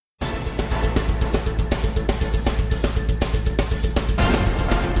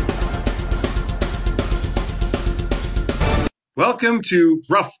Welcome to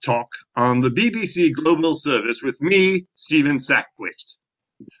Rough Talk on the BBC Global Service with me, Stephen Sackquist.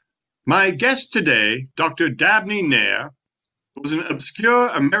 My guest today, Dr. Dabney Nair, was an obscure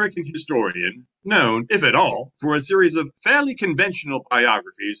American historian known, if at all, for a series of fairly conventional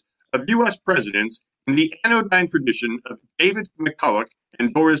biographies of U.S. presidents in the anodyne tradition of David McCulloch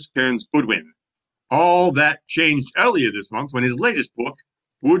and Doris Kearns Goodwin. All that changed earlier this month when his latest book,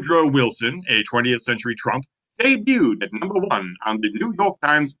 Woodrow Wilson, a 20th Century Trump, debuted at number 1 on the New York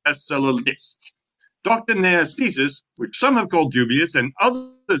Times bestseller list. Dr. Nair's thesis, which some have called dubious and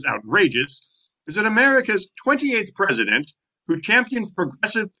others outrageous, is that America's 28th president, who championed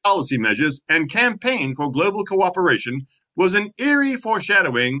progressive policy measures and campaigned for global cooperation, was an eerie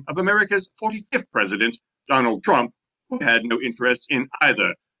foreshadowing of America's 45th president, Donald Trump, who had no interest in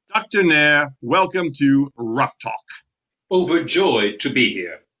either. Dr. Nair, welcome to Rough Talk. Overjoyed to be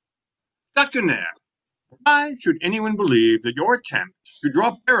here. Dr. Nair, why should anyone believe that your attempt to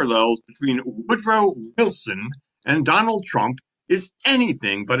draw parallels between Woodrow Wilson and Donald Trump is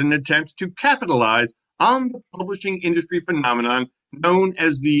anything but an attempt to capitalize on the publishing industry phenomenon known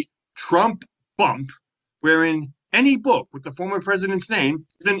as the Trump bump, wherein any book with the former president's name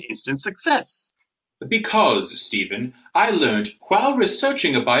is an instant success? Because, Stephen, I learned while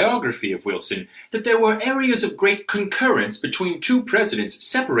researching a biography of Wilson that there were areas of great concurrence between two presidents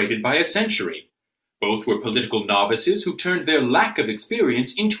separated by a century. Both were political novices who turned their lack of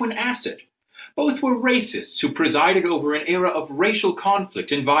experience into an asset. Both were racists who presided over an era of racial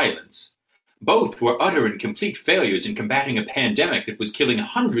conflict and violence. Both were utter and complete failures in combating a pandemic that was killing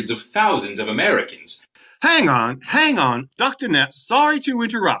hundreds of thousands of Americans. Hang on, Dr. Nair, sorry to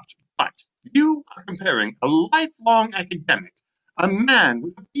interrupt, but you are comparing a lifelong academic, a man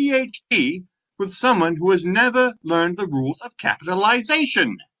with a PhD, with someone who has never learned the rules of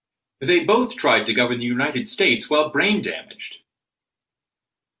capitalization. They both tried to govern the United States while brain damaged.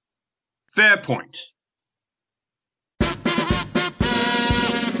 Fair point.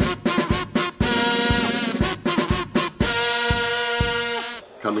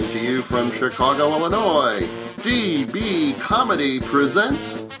 Coming to you from Chicago, Illinois, DB Comedy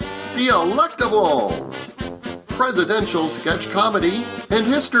presents The Electables, presidential sketch comedy and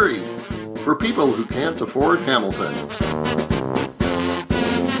history for people who can't afford Hamilton.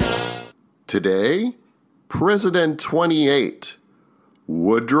 Today, President 28,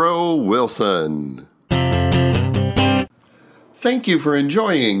 Woodrow Wilson. Thank you for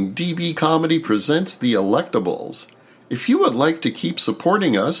enjoying DB Comedy Presents The Electables. If you would like to keep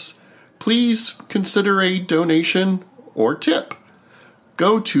supporting us, please consider a donation or tip.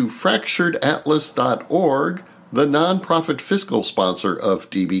 Go to fracturedatlas.org, the nonprofit fiscal sponsor of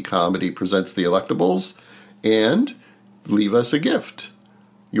DB Comedy Presents The Electables, and leave us a gift.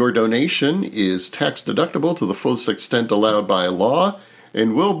 Your donation is tax deductible to the fullest extent allowed by law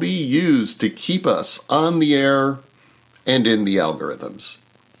and will be used to keep us on the air and in the algorithms.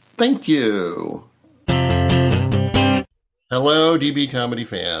 Thank you. Hello, DB Comedy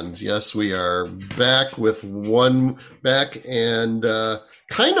fans. Yes, we are back with one back and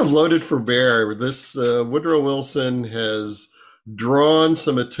kind of loaded for bear. This Woodrow Wilson has drawn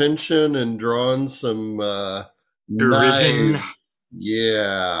some attention and drawn some derision.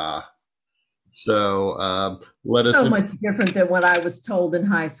 Yeah. So let us... So much different than what I was told in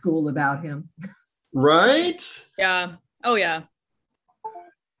high school about him. Right? Yeah. Oh, yeah.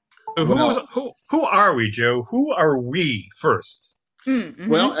 Who are we, Joe? Who are we first? Mm-hmm.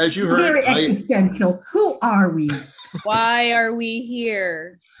 Well, as you heard... Very existential. Who are we? Why are we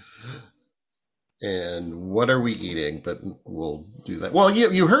here? And what are we eating? But we'll do that. Well,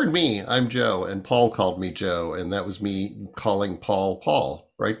 you heard me. I'm Joe, and Paul called me Joe, and that was me calling Paul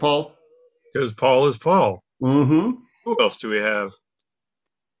Paul. Right, Paul? Because Paul is Paul. Mm-hmm. Who else do we have?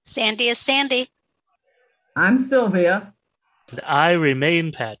 Sandy is Sandy. I'm Sylvia. And I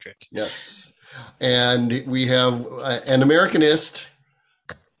remain Patrick. Yes. And we have an Americanist.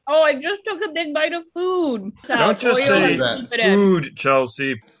 Oh, I just took a big bite of food. So Don't just say food,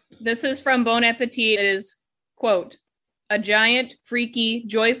 Chelsea. This is from Bon Appetit. It is, quote, a giant, freaky,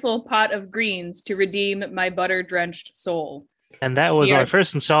 joyful pot of greens to redeem my butter-drenched soul. And that was our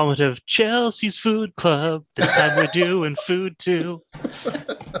first installment of Chelsea's Food Club. This time we're doing food too.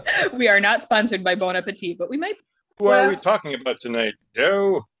 We are not sponsored by Bon Appetit, but we might. Who are we talking about tonight,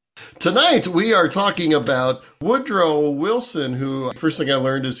 Joe? Tonight we are talking about Woodrow Wilson, who, first thing I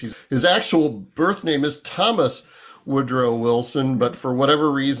learned is his actual birth name is Thomas Woodrow Wilson, but for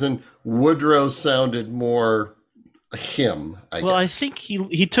whatever reason, Woodrow sounded more him, I guess. I think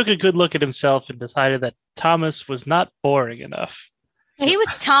he took a good look at himself and decided that Thomas was not boring enough. He was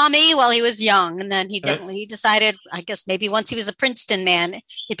Tommy while he was young, and then he decided, I guess maybe once he was a Princeton man,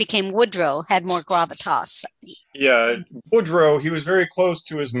 it became Woodrow, had more gravitas. Yeah, Woodrow, he was very close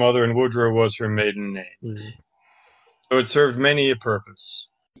to his mother, and Woodrow was her maiden name. Mm. So it served many a purpose.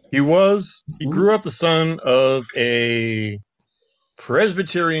 He grew up the son of a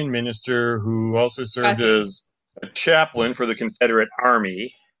Presbyterian minister who also served as a chaplain for the Confederate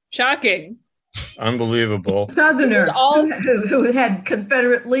Army. Shocking. Unbelievable. Southerner all- who had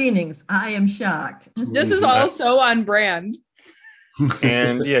Confederate leanings. I am shocked. This is all so on brand.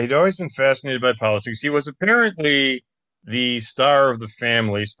 And yeah, he'd always been fascinated by politics. He was apparently the star of the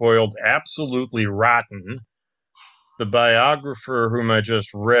family, spoiled absolutely rotten. The biographer whom I just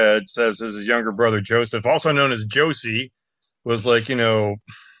read says his younger brother Joseph, also known as Josie, was like,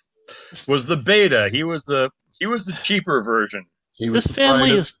 was the beta. He was the cheaper version. This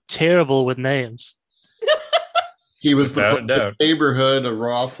family is terrible with names. He was Without a doubt. the neighborhood, a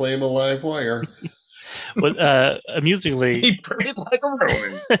raw flame of live wire. But amusingly, He prayed like a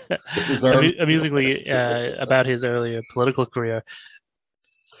Roman. amusingly about his earlier political career,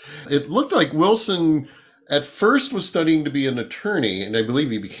 It looked like Wilson at first was studying to be an attorney, and I believe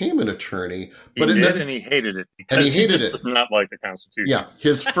he became an attorney. But and he hated it because he just does not like the Constitution. Yeah,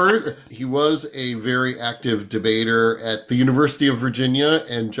 he was a very active debater at the University of Virginia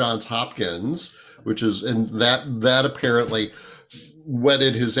and Johns Hopkins, and that apparently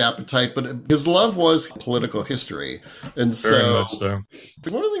whetted his appetite, but his love was political history. And Very much so.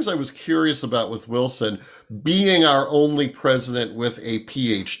 One of the things I was curious about with Wilson, being our only president with a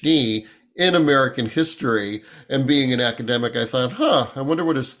PhD in American history and being an academic, I thought, I wonder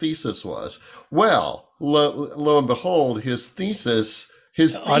what his thesis was. Well, lo and behold, his thesis...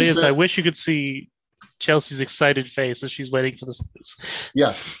 Audience, I wish you could see Chelsea's excited face as she's waiting for this news.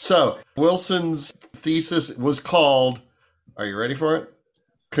 Yes. So Wilson's thesis was called, are you ready for it?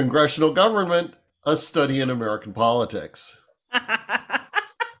 Congressional Government, a Study in American Politics.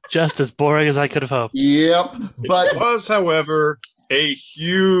 Just as boring as I could have hoped. Yep. But it was, however, a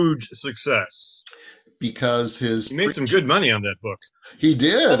huge success. Because he made some good money on that book. He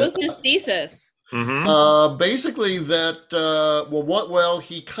did. What was his thesis? Mm-hmm. Basically that,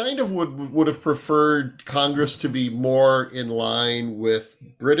 he kind of would have preferred Congress to be more in line with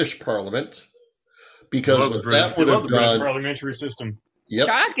British Parliament. Because that would have gone... parliamentary system. Yep.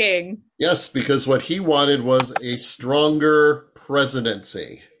 Shocking. Yes, because what he wanted was a stronger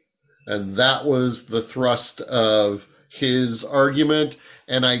presidency. And that was the thrust of his argument.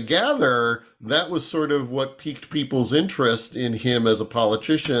 And I gather that was sort of what piqued people's interest in him as a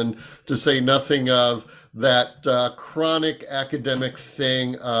politician, to say nothing of that chronic academic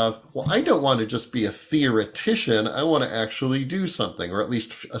thing of, well, I don't want to just be a theoretician. I want to actually do something, or at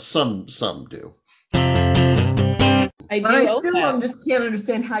least some do. But I still just can't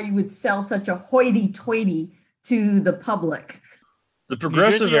understand how you would sell such a hoity-toity to the public. The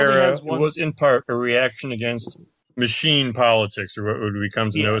Progressive era was in part a reaction against machine politics, or what we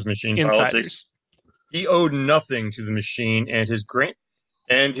come to know as machine politics. He owed nothing to the machine, and his grand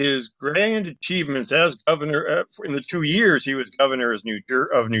achievements as governor in the 2 years he was governor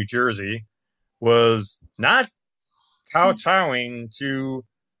of New Jersey was not kowtowing to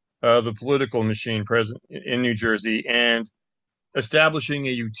the political machine present in New Jersey and establishing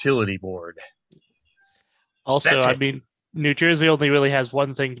a utility board. Also, New Jersey only really has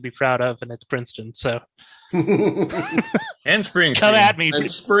one thing to be proud of, and it's Princeton. So, and Springsteen. Come at me, and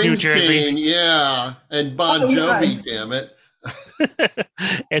Springsteen, New Jersey. Yeah, and Bon Jovi, damn it.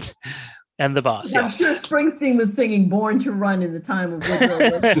 And the boss. I'm sure Springsteen was singing "Born to Run" in the time of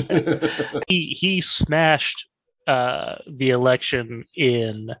Woodrow. He smashed the election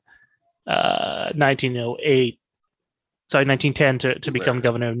in 1910 to become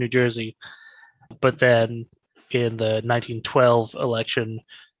governor of New Jersey. But then in the 1912 election,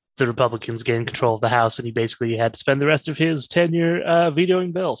 the Republicans gained control of the House, and he basically had to spend the rest of his tenure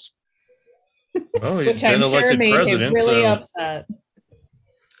vetoing bills. Well, he's been elected president, really so upset.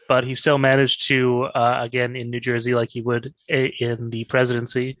 But he still managed to, again, in New Jersey, like he would in the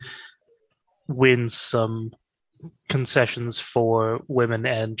presidency, win some concessions for women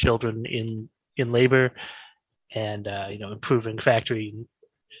and children in labor, and improving factory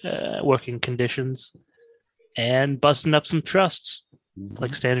working conditions, and busting up some trusts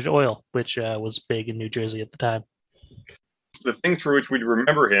like Standard Oil, which was big in New Jersey at the time. The things for which we'd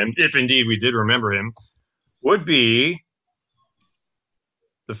remember him, if indeed we did remember him, would be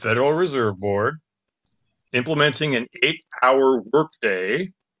the Federal Reserve Board implementing an 8-hour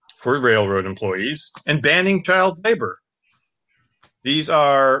workday for railroad employees and banning child labor. These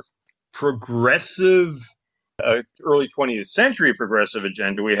are progressive early 20th century progressive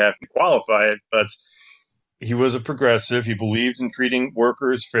agenda, we have to qualify it, but he was a progressive. He believed in treating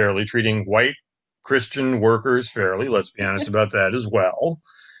workers fairly, treating white Christian workers fairly. Let's be honest about that as well.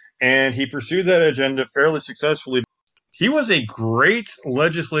 And he pursued that agenda fairly successfully. He was a great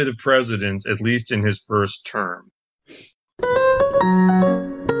legislative president, at least in his first term.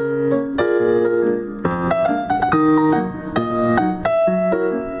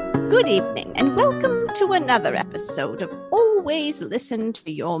 Good evening, and welcome to another episode of Always Listen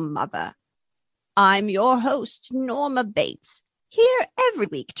to Your Mother. I'm your host, Norma Bates, here every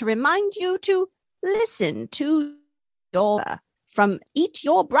week to remind you to listen to your mother. From eat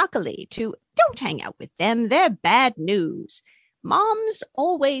your broccoli to don't hang out with them, they're bad news. Moms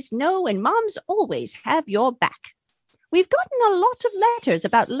always know and moms always have your back. We've gotten a lot of letters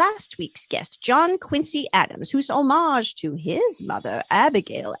about last week's guest, John Quincy Adams, whose homage to his mother,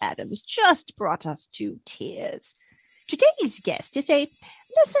 Abigail Adams, just brought us to tears. Today's guest is a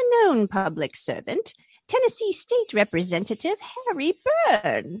lesser-known public servant, Tennessee State Representative Harry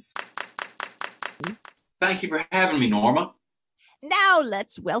Byrne. Thank you for having me, Norma. Now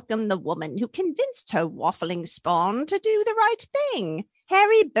let's welcome the woman who convinced her waffling spawn to do the right thing,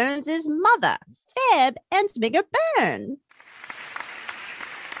 Harry Byrne's mother, Feb Ensminger Byrne.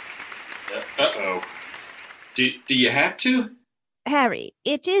 Uh-oh. Do you have to? Harry,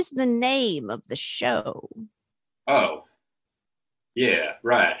 it is the name of the show. Oh. Yeah,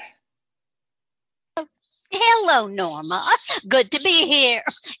 right. Hello, Norma. Good to be here.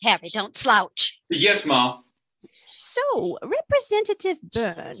 Harry, don't slouch. Yes, Mom. So, Representative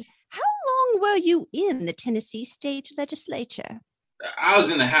Byrne, how long were you in the Tennessee State Legislature? I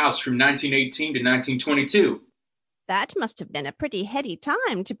was in the House from 1918 to 1922. That must have been a pretty heady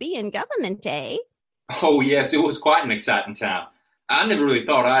time to be in government, eh? Oh, yes, it was quite an exciting time. I never really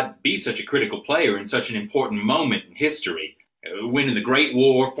thought I'd be such a critical player in such an important moment in history. Winning the Great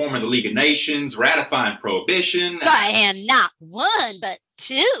War, forming the League of Nations, ratifying Prohibition. And not one, but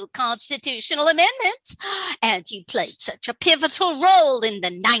two constitutional amendments. And you played such a pivotal role in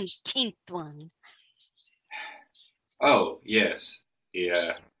the 19th one. Oh, yes.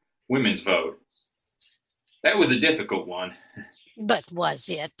 The women's vote. That was a difficult one. But was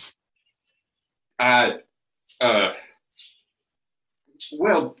it? Well,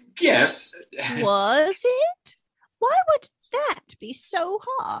 yes. Was it? Why would that be so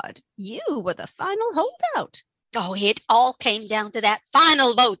hard? You were the final holdout. Oh, it all came down to that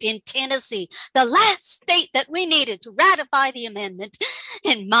final vote in Tennessee, the last state that we needed to ratify the amendment.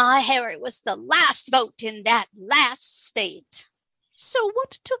 And my Harry was the last vote in that last state. So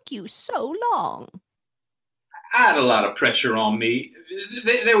what took you so long? I had a lot of pressure on me.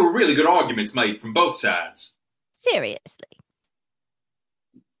 There were really good arguments made from both sides. Seriously?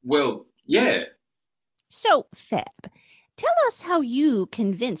 Well, yeah. So, Feb, tell us how you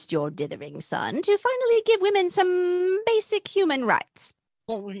convinced your dithering son to finally give women some basic human rights.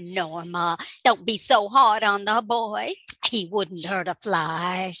 Oh, Norma, don't be so hard on the boy. He wouldn't hurt a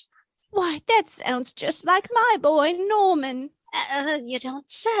fly. Why, that sounds just like my boy, Norman. You don't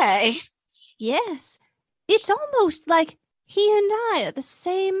say. Yes, it's almost like he and I are the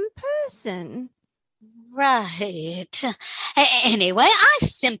same person. Right. Anyway, I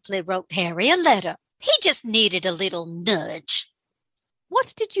simply wrote Harry a letter. He just needed a little nudge.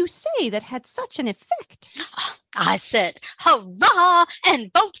 What did you say that had such an effect? I said, hurrah,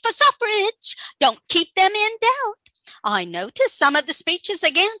 and vote for suffrage. Don't keep them in doubt. I noticed some of the speeches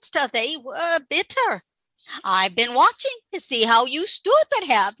against her. They were bitter. I've been watching to see how you stood, but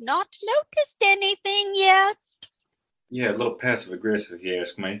have not noticed anything yet. Yeah, a little passive-aggressive, if you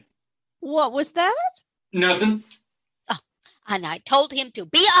ask me. What was that? Nothing. Oh, and I told him to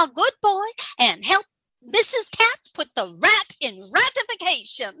be a good boy and help Mrs. Cat put the rat in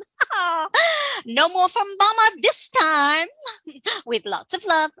ratification. No more from Mama this time. With lots of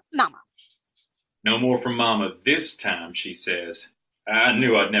love, Mama. No more from Mama this time, she says. I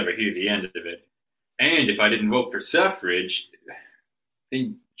knew I'd never hear the end of it. And if I didn't vote for suffrage,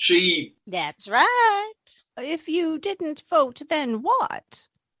 then she... That's right. If you didn't vote, then what?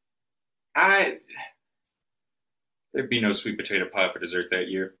 There'd be no sweet potato pie for dessert that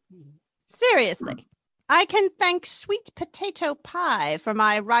year. Seriously, I can thank sweet potato pie for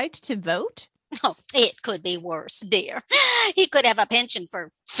my right to vote? Oh, it could be worse, dear. He could have a penchant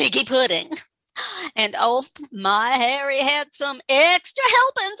for figgy pudding. And oh, my Harry had some extra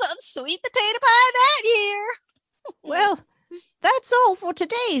helpings of sweet potato pie that year. Well, that's all for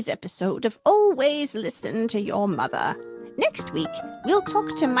today's episode of Always Listen to Your Mother. Next week, we'll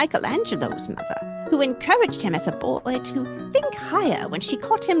talk to Michelangelo's mother, who encouraged him as a boy to think higher when she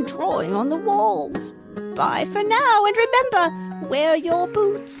caught him drawing on the walls. Bye for now, and remember, wear your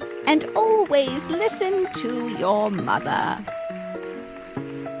boots and always listen to your mother.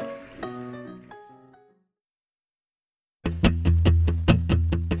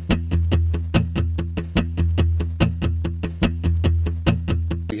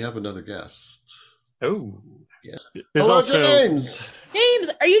 We have another guest. Oh. Yeah. There's Hello, also James.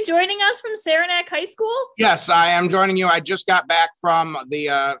 James, are you joining us from Saranac High School? Yes, I am joining you. I just got back from the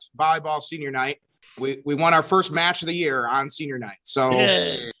volleyball senior night. We won our first match of the year on senior night. So,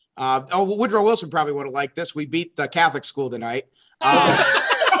 Yay. Woodrow Wilson probably would have liked this. We beat the Catholic school tonight.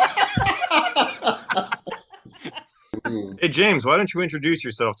 Hey, James, why don't you introduce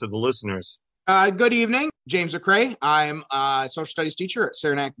yourself to the listeners? Good evening, James McCrae. I'm a social studies teacher at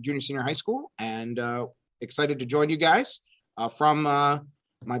Saranac Junior Senior High School, and excited to join you guys from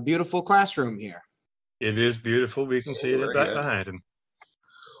my beautiful classroom here. It is beautiful. We can see it right behind him.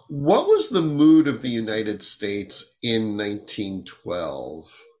 What was the mood of the United States in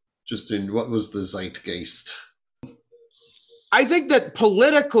 1912? What was the zeitgeist? I think that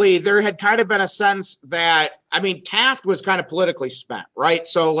politically there had kind of been a sense that, Taft was kind of politically spent, right?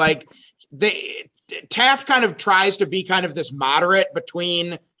 So like Taft kind of tries to be kind of this moderate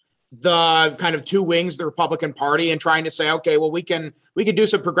between the kind of two wings of the Republican Party and trying to say, okay, well, we can do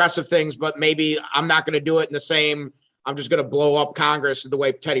some progressive things, but maybe I'm not going to do it in the same, I'm just going to blow up Congress the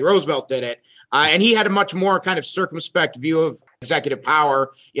way Teddy Roosevelt did it. And he had a much more kind of circumspect view of executive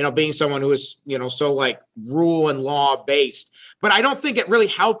power, being someone who is, so like rule and law based. But I don't think it really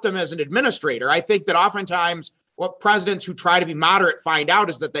helped him as an administrator. I think that oftentimes what presidents who try to be moderate find out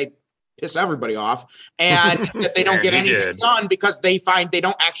is that they piss everybody off and that they don't get anything done because they find they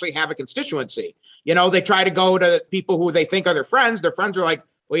don't actually have a constituency. They try to go to people who they think are their friends. Their friends are like,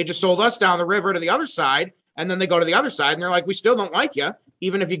 well, you just sold us down the river to the other side. And then they go to the other side and they're like, we still don't like you.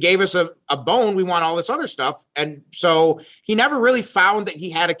 Even if you gave us a bone, we want all this other stuff. And so he never really found that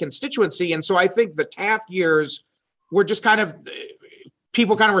he had a constituency. And so I think the Taft years were just kind of,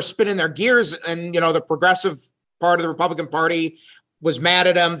 people kind of were spinning their gears, and, the progressive part of the Republican Party was mad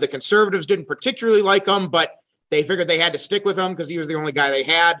at him. The conservatives didn't particularly like him, but they figured they had to stick with him because he was the only guy they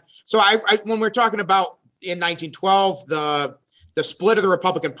had. So when we're talking about in 1912, the split of the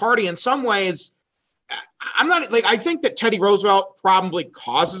Republican Party, in some ways, I think that Teddy Roosevelt probably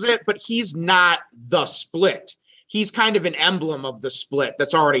causes it, but he's not the split. He's kind of an emblem of the split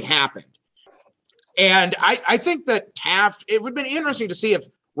that's already happened. And I think that Taft, it would have been interesting to see if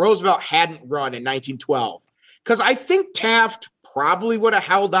Roosevelt hadn't run in 1912, because I think Taft probably would have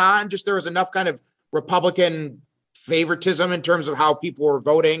held on. Just there was enough kind of Republican favoritism in terms of how people were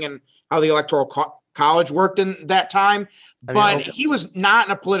voting and how the Electoral College worked in that time. But he was not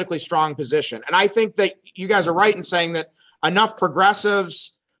in a politically strong position. And I think that you guys are right in saying that enough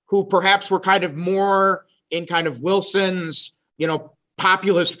progressives who perhaps were kind of more in kind of Wilson's,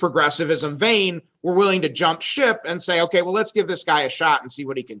 populist progressivism vein were willing to jump ship and say, okay, well, let's give this guy a shot and see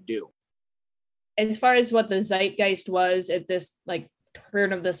what he can do. As far as what the zeitgeist was at this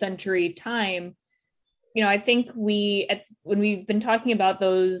turn of the century time, I think when we've been talking about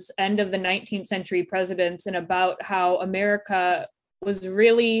those end of the 19th century presidents and about how America was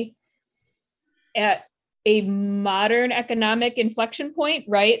really at a modern economic inflection point,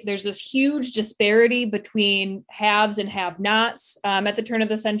 right? There's this huge disparity between haves and have-nots at the turn of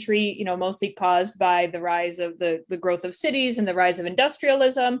the century, mostly caused by the rise of the growth of cities and the rise of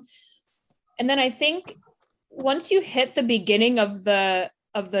industrialism. And then I think once you hit the beginning of the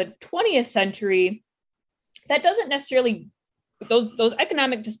 20th century, that doesn't necessarily, those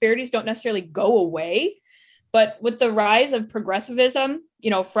economic disparities don't necessarily go away. But with the rise of progressivism,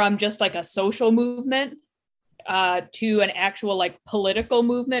 from just like a social movement to an actual political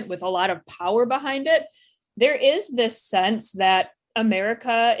movement with a lot of power behind it, there is this sense that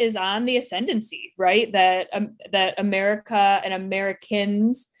America is on the ascendancy, right? That America and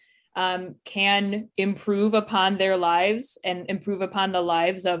Americans can improve upon their lives and improve upon the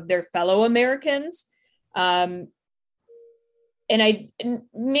lives of their fellow Americans. And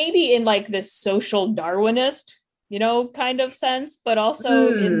maybe in this social Darwinist, kind of sense, but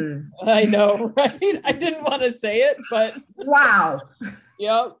also I know, right? I didn't want to say it, but wow.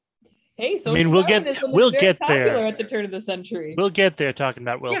 Yep. Hey, social we'll Darwinism was very get popular there at the turn of the century. We'll get there talking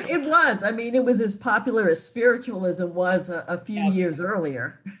about Wilson. It was. It was as popular as spiritualism was a few years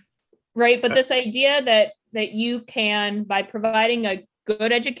earlier. Right. But this idea that you can, by providing a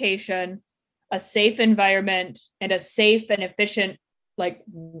good education, a safe environment, and a safe and efficient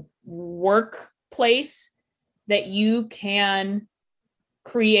workplace, that you can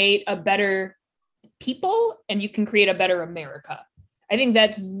create a better people and you can create a better America. I think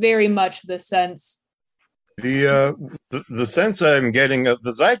that's very much the sense. The sense I'm getting of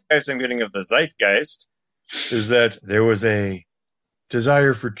the zeitgeist is that there was a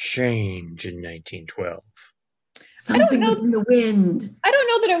desire for change in 1912. Something was in the wind. I don't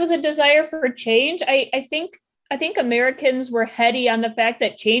know that it was a desire for change. I think Americans were heady on the fact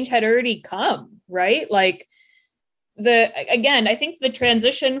that change had already come, right? Like I think the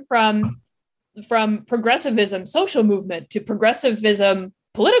transition from progressivism, social movement, to progressivism,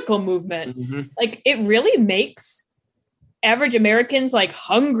 political movement, like it really makes average Americans like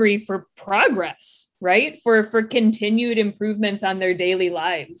hungry for progress, right? For continued improvements on their daily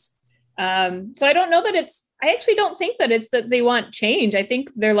lives. So I don't know that I actually don't think that it's that they want change. I think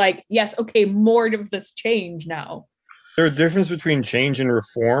they're like, yes, okay, more of this change now. Is there a difference between change and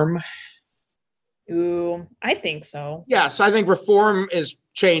reform? Ooh, I think so. Yes, I think reform is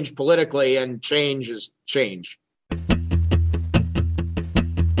change politically and change is change.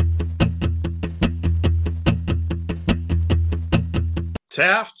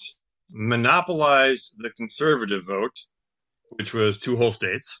 Taft monopolized the conservative vote, which was 2 whole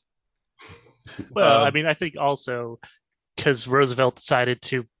states. Well, I mean, I think also because Roosevelt decided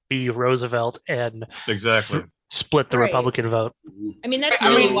to be Roosevelt and exactly split the Republican vote. I mean, that's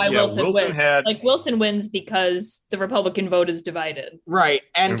really why Wilson wins. had Wilson wins because the Republican vote is divided. Right.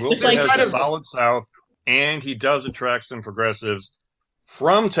 And Wilson has a solid South, and he does attract some progressives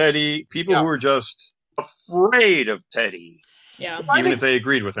from Teddy, people who are just afraid of Teddy. Yeah. Even if they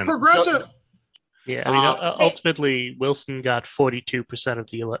agreed with him. Progressive. Yeah, I mean, ultimately, Wilson got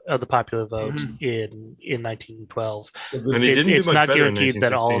 42% of the popular vote in 1912. And he didn't do much better in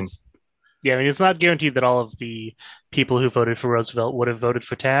 1916. I mean, it's not guaranteed that all of the people who voted for Roosevelt would have voted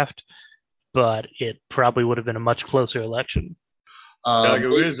for Taft, but it probably would have been a much closer election.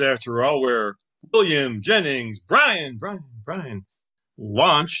 Chicago is, after all, where William Jennings Bryan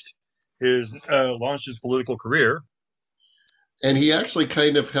launched his political career. And he actually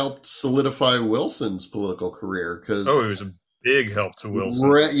kind of helped solidify Wilson's political career. It was a big help to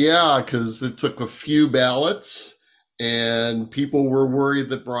Wilson. Yeah, because it took a few ballots, and people were worried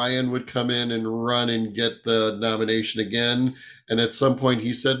that Bryan would come in and run and get the nomination again. And at some point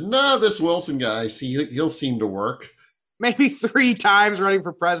he said, no, this Wilson guy, he'll seem to work. Maybe 3 times running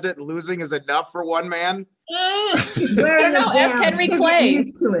for president and losing is enough for one man. He's wearing them down. Ask Henry Clay.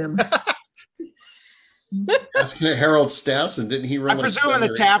 Used to him. Ask Harold Stassen, didn't he run? I presume in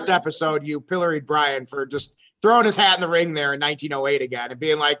the Taft episode, you pilloried Bryan for just throwing his hat in the ring there in 1908 again and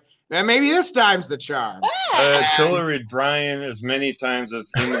being like, man, maybe this time's the charm. Pilloried Bryan as many times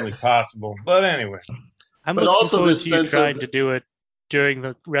as humanly possible. But anyway. I'm looking forward to you trying to do it during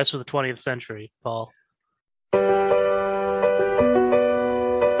the rest of the 20th century, Paul.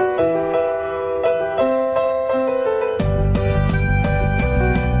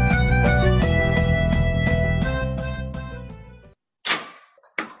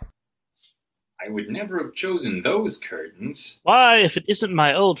 I would never have chosen those curtains. Why, if it isn't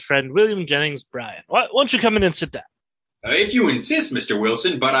my old friend, William Jennings Bryan. Why don't you come in and sit down? If you insist, Mr.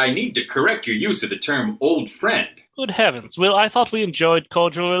 Wilson, but I need to correct your use of the term old friend. Good heavens, Will, I thought we enjoyed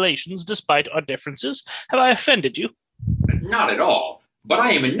cordial relations despite our differences. Have I offended you? Not at all, but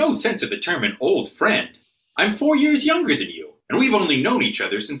I am in no sense of the term an old friend. I'm 4 years younger than you, and we've only known each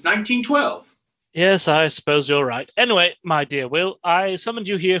other since 1912. Yes, I suppose you're right. Anyway, my dear Will, I summoned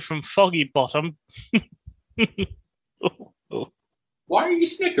you here from Foggy Bottom. Why are you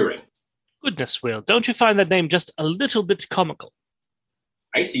snickering? Goodness, Will, don't you find that name just a little bit comical?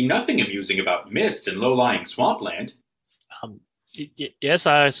 I see nothing amusing about mist and low-lying swampland. Yes,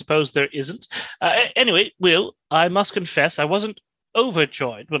 I suppose there isn't. Anyway, Will, I must confess I wasn't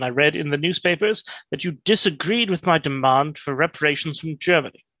overjoyed when I read in the newspapers that you disagreed with my demand for reparations from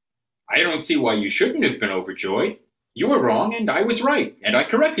Germany. I don't see why you shouldn't have been overjoyed. You were wrong, and I was right, and I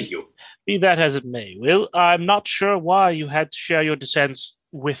corrected you. Be that as it may, Will, I'm not sure why you had to share your dissents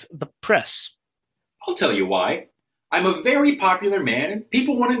with the press. I'll tell you why. I'm a very popular man, and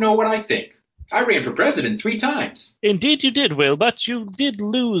people want to know what I think. I ran for president 3 times. Indeed you did, Will, but you did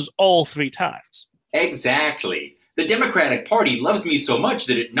lose all 3 times. Exactly. The Democratic Party loves me so much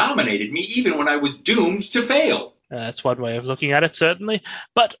that it nominated me even when I was doomed to fail. That's one way of looking at it, certainly.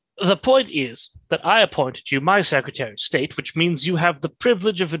 But the point is that I appointed you my Secretary of State, which means you have the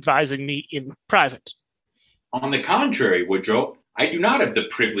privilege of advising me in private. On the contrary, Woodrow, I do not have the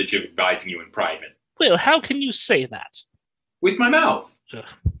privilege of advising you in private. Will, how can you say that? With my mouth. Ugh.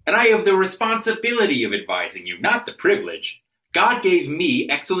 And I have the responsibility of advising you, not the privilege. God gave me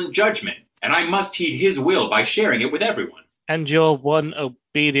excellent judgment, and I must heed his will by sharing it with everyone. And your one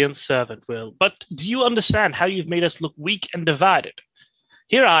obedient servant, Will. But do you understand how you've made us look weak and divided?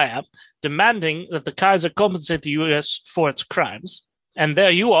 Here I am, demanding that the Kaiser compensate the U.S. for its crimes, and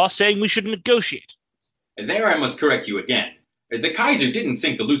there you are saying we should negotiate. There I must correct you again. The Kaiser didn't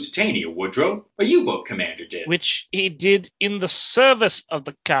sink the Lusitania, Woodrow. A U-boat commander did. Which he did in the service of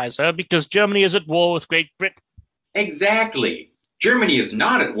the Kaiser, because Germany is at war with Great Britain. Exactly. Germany is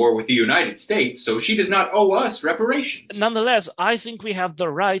not at war with the United States, so she does not owe us reparations. Nonetheless, I think we have the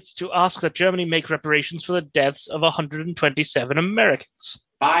right to ask that Germany make reparations for the deaths of 127 Americans.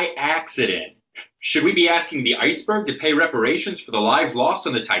 By accident. Should we be asking the iceberg to pay reparations for the lives lost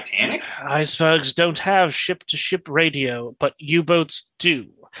on the Titanic? Icebergs don't have ship-to-ship radio, but U-boats do.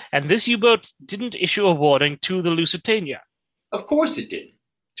 And this U-boat didn't issue a warning to the Lusitania. Of course it didn't.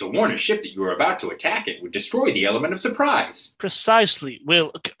 To warn a ship that you were about to attack it would destroy the element of surprise. Precisely.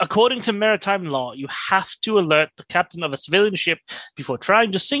 Will, according to maritime law, you have to alert the captain of a civilian ship before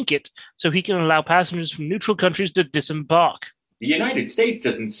trying to sink it so he can allow passengers from neutral countries to disembark. The United States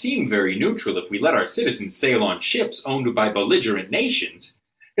doesn't seem very neutral if we let our citizens sail on ships owned by belligerent nations.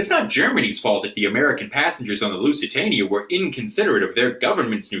 It's not Germany's fault if the American passengers on the Lusitania were inconsiderate of their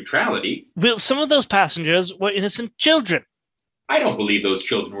government's neutrality. Will, some of those passengers were innocent children. I don't believe those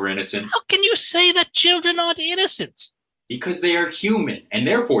children were innocent. How can you say that children aren't innocent? Because they are human, and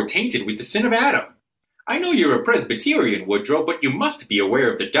therefore tainted with the sin of Adam. I know you're a Presbyterian, Woodrow, but you must be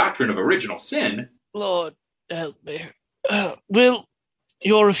aware of the doctrine of original sin. Lord help me. Will,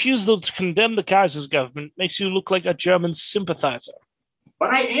 your refusal to condemn the Kaiser's government makes you look like a German sympathizer. But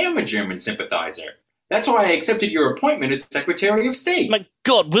I am a German sympathizer. That's why I accepted your appointment as Secretary of State. My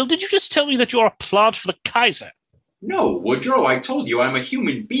God, Will, did you just tell me that you're a plant for the Kaiser? No, Woodrow, I told you I'm a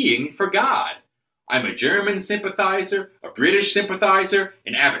human being for God. I'm a German sympathizer, a British sympathizer,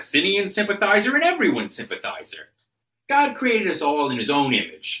 an Abyssinian sympathizer, and everyone's sympathizer. God created us all in his own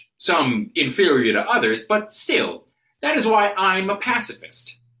image, some inferior to others, but still, that is why I'm a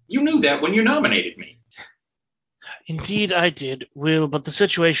pacifist. You knew that when you nominated me. Indeed I did, Will, but the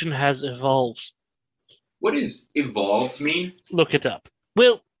situation has evolved. What does evolved mean? Look it up.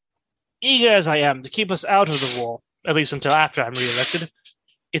 Will, eager as I am to keep us out of the war, at least until after I'm re-elected,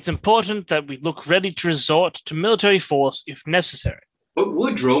 it's important that we look ready to resort to military force if necessary. But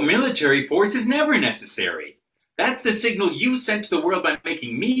Woodrow, military force is never necessary. That's the signal you sent to the world by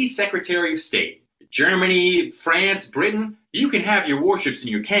making me Secretary of State. Germany, France, Britain, you can have your warships and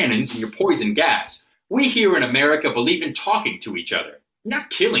your cannons and your poison gas. We here in America believe in talking to each other,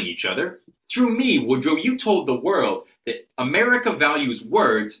 not killing each other. Through me, Woodrow, you told the world that America values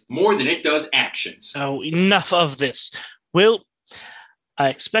words more than it does actions. Oh, enough of this. Will, I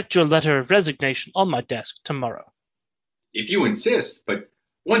expect your letter of resignation on my desk tomorrow. If you insist, but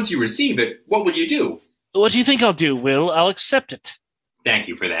once you receive it, what will you do? What do you think I'll do, Will? I'll accept it. Thank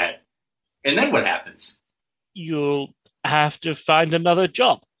you for that. And then what happens? You'll have to find another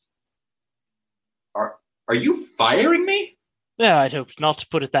job. Are you firing me? Well, I'd hoped not to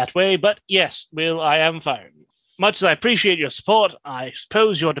put it that way, but yes, Will, I am firing you. Much as I appreciate your support, I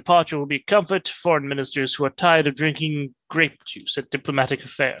suppose your departure will be a comfort to foreign ministers who are tired of drinking grape juice at diplomatic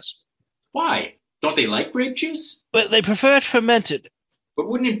affairs. Why? Don't they like grape juice? Well, they prefer it fermented. But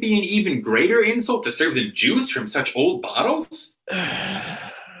wouldn't it be an even greater insult to serve them juice from such old bottles?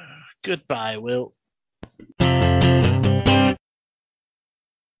 Goodbye, Will.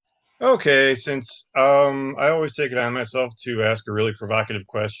 Okay, since I always take it on myself to ask a really provocative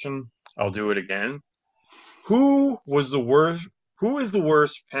question, I'll do it again. Who is the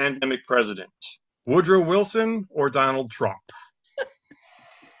worst pandemic president? Woodrow Wilson or Donald Trump?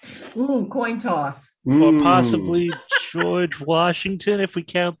 Ooh, coin toss. Or possibly George Washington, if we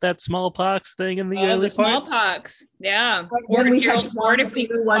count that smallpox thing in the early the part. smallpox. Yeah. When we had Gerald Ford, swine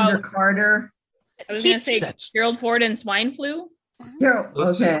flu under Carter. I was going to say Gerald Ford and swine flu. Gerald,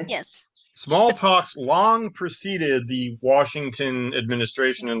 okay. Yes. Smallpox long preceded the Washington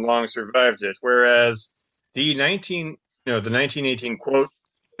administration and long survived it, whereas the 1918 quote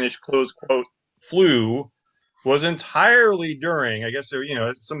finish close quote flu was entirely during. I guess there,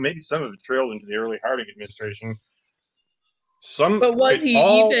 maybe some of it trailed into the early Harding administration. But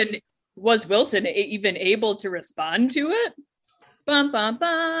was Wilson even able to respond to it? Bum, bum,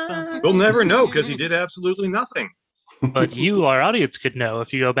 bum. We'll never know because he did absolutely nothing. But you, our audience, could know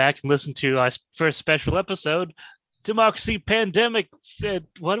if you go back and listen to our first special episode, Democracy Pandemic.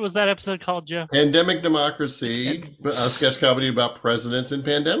 What was that episode called, Joe? Pandemic Democracy, a sketch comedy about presidents and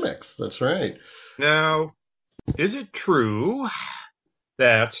pandemics. That's right. Now, is it true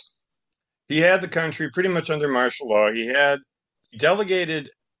that he had the country pretty much under martial law? He delegated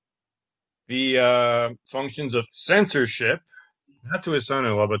the functions of censorship, not to his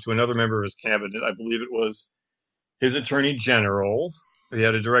son-in-law, but to another member of his cabinet. I believe it was his attorney general. He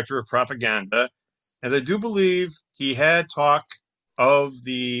had a director of propaganda. And I do believe he had talk of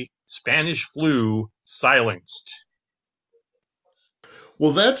the Spanish flu silenced.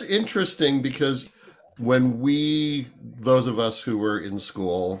 Well, that's interesting because when those of us who were in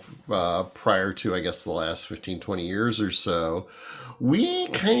school prior to, I guess, the last 15, 20 years or so, we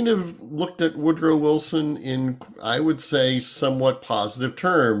kind of looked at Woodrow Wilson in, I would say, somewhat positive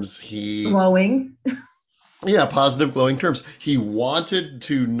terms. Glowing. Yeah, positive, glowing terms. He wanted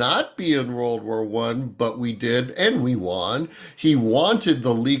to not be in World War I, but we did, and we won. He wanted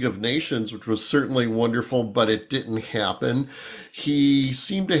the League of Nations, which was certainly wonderful, but it didn't happen. He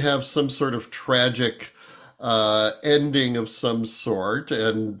seemed to have some sort of tragic ending of some sort,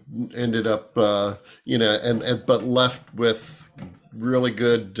 and ended up, but left with really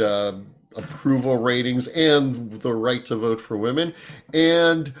good approval ratings and the right to vote for women,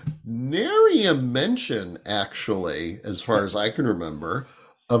 and nary a mention, actually, as far as I can remember,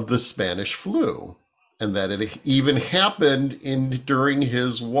 of the Spanish flu, and that it even happened during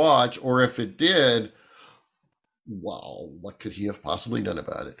his watch, or if it did, well, what could he have possibly done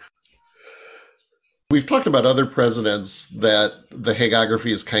about it? We've talked about other presidents that the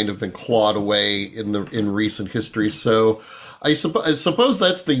hagiography has kind of been clawed away in recent history, so I suppose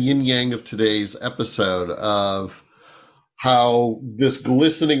that's the yin-yang of today's episode, of how this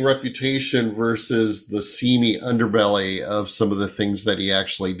glistening reputation versus the seamy underbelly of some of the things that he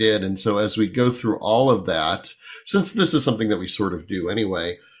actually did. And so as we go through all of that, since this is something that we sort of do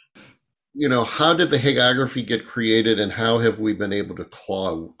anyway, how did the hagiography get created, and how have we been able to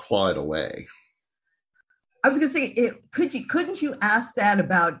claw it away? I was going to say, couldn't you ask that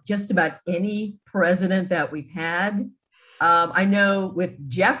about just about any president that we've had? I know with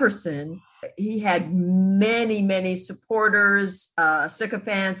Jefferson, he had many, many supporters,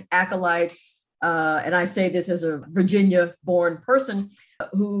 sycophants, acolytes, and I say this as a Virginia-born person,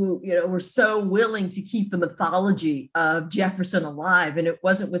 who were so willing to keep the mythology of Jefferson alive. And it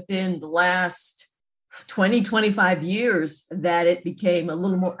wasn't within the last 20, 25 years that it became a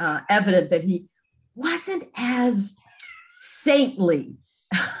little more evident that he wasn't as saintly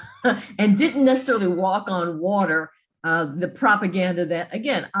and didn't necessarily walk on water. The propaganda that,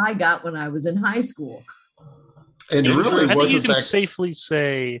 again, I got when I was in high school. And really, I think you can safely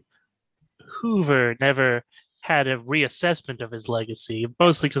say Hoover never had a reassessment of his legacy,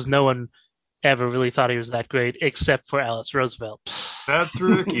 mostly because no one ever really thought he was that great, except for Alice Roosevelt.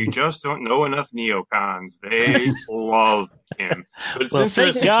 Patrick, you just don't know enough neocons. They love him. But it's thank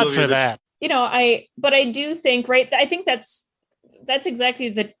God, Sylvia, for that. I do think, right, I think that's exactly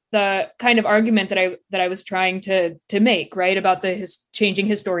the kind of argument that I was trying to make, right, about the changing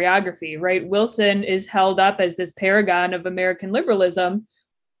historiography, right? Wilson is held up as this paragon of American liberalism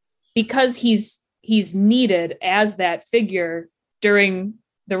because he's needed as that figure during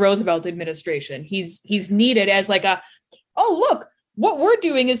the Roosevelt administration. He's needed as like oh, look, what we're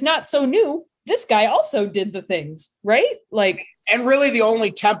doing is not so new. This guy also did the things, right? Like, and really the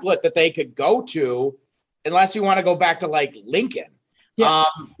only template that they could go to, unless you want to go back to like Lincoln. Yeah.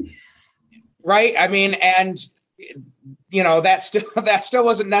 Right. I mean, and that still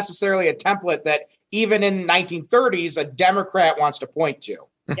wasn't necessarily a template that even in 1930s, a Democrat wants to point to.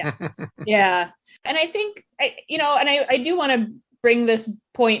 Yeah. Yeah. And I think, I do want to bring this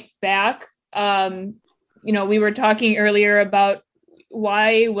point back. We were talking earlier about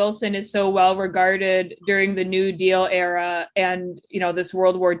why Wilson is so well regarded during the New Deal era and, this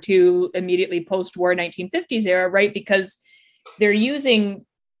World War II, immediately post-war 1950s era, right? Because they're using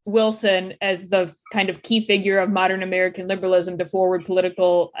Wilson as the kind of key figure of modern American liberalism to forward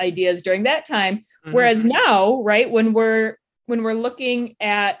political ideas during that time. Mm-hmm. Whereas now, right, when we're looking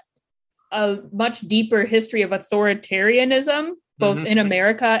at a much deeper history of authoritarianism, both in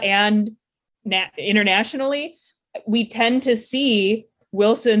America and internationally, we tend to see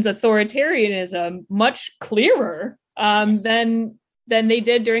Wilson's authoritarianism much clearer than they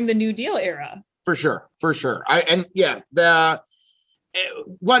did during the New Deal era. For sure.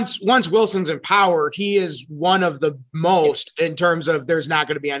 Once Wilson's in power, he is one of the most in terms of there's not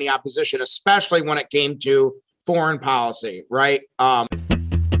going to be any opposition, especially when it came to foreign policy, right?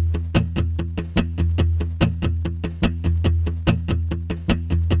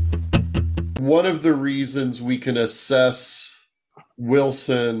 One of the reasons we can assess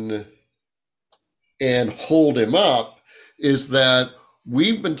Wilson and hold him up is that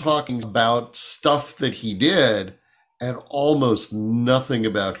we've been talking about stuff that he did and almost nothing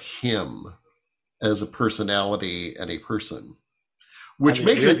about him as a personality and a person. which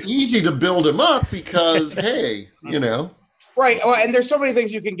makes it easy to build him up because, hey, you know. Right. Oh, and there's so many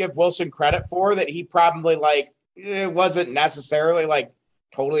things you can give Wilson credit for that he probably wasn't necessarily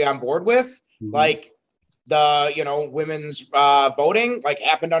totally on board with. Mm-hmm. Like the, women's voting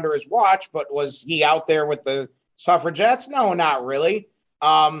happened under his watch, but was he out there with the suffragettes? No, not really.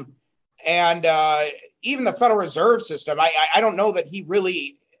 And even the Federal Reserve System, I don't know that he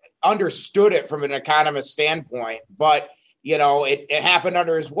really understood it from an economist standpoint, but it happened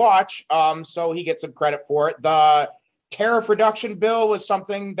under his watch. So he gets some credit for it. The tariff reduction bill was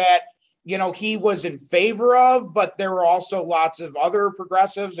something that, he was in favor of, but there were also lots of other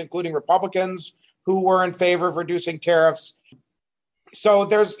progressives, including Republicans, who were in favor of reducing tariffs. So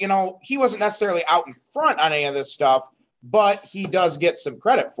there's, he wasn't necessarily out in front on any of this stuff, but he does get some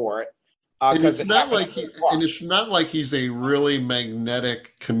credit for it. And it's not like he's a really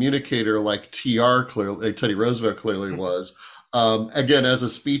magnetic communicator like Teddy Roosevelt clearly was. Again, as a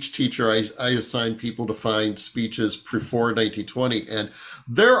speech teacher, I assign people to find speeches before 1920, and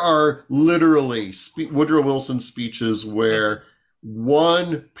there are literally Woodrow Wilson speeches where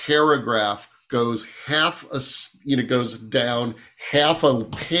one paragraph goes goes down half a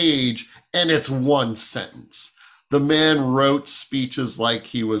page, and it's one sentence. The man wrote speeches like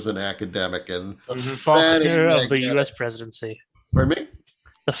he was an academic, and the Faulkner of the U.S. presidency. Pardon me?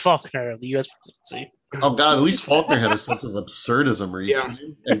 The Faulkner of the U.S. presidency. Oh God! At least Faulkner had a sense of absurdism,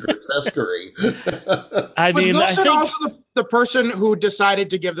 and grotesquerie. I mean, was Wilson I think also the person who decided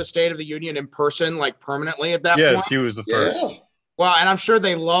to give the State of the Union in person, permanently at that point. Yes, he was the first. Well, and I'm sure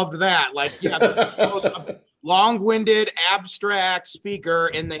they loved that. The most long-winded, abstract speaker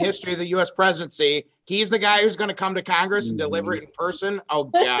in the history of the U.S. presidency. He's the guy who's going to come to Congress and deliver it in person. Oh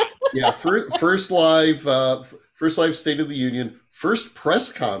God! Yeah, first live State of the Union, first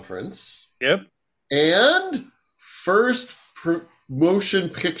press conference. Yep. And first motion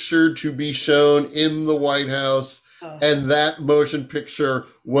picture to be shown in the White House. And that motion picture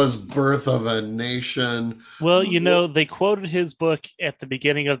was Birth of a Nation. Well, they quoted his book at the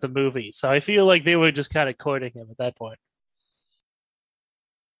beginning of the movie. So I feel like they were just kind of courting him at that point.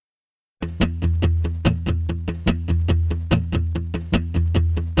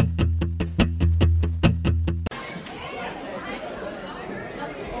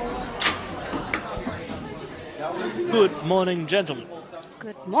 Good morning, gentlemen.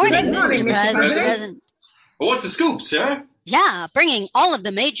 Good morning, Mr. President. Well, what's the scoop, sir? Yeah, bringing all of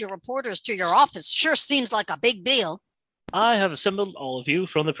the major reporters to your office sure seems like a big deal. I have assembled all of you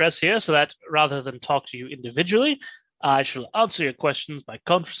from the press here so that rather than talk to you individually, I shall answer your questions by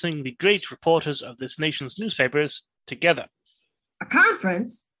conferencing the great reporters of this nation's newspapers together. A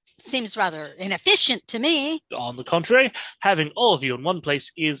conference? Seems rather inefficient to me. On the contrary, having all of you in one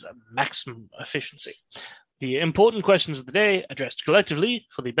place is maximum efficiency. The important questions of the day addressed collectively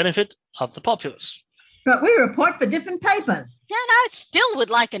for the benefit of the populace. But we report for different papers. And I still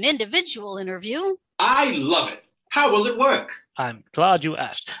would like an individual interview. I love it. How will it work? I'm glad you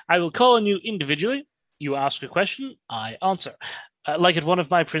asked. I will call on you individually. You ask a question, I answer. Like at one of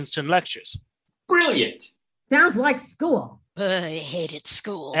my Princeton lectures. Brilliant. Sounds like school. I hated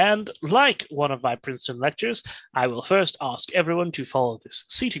school. And like one of my Princeton lectures, I will first ask everyone to follow this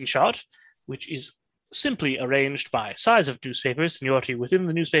seating chart, which is simply arranged by size of newspaper, seniority within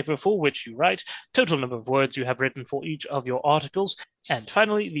the newspaper for which you write, total number of words you have written for each of your articles, and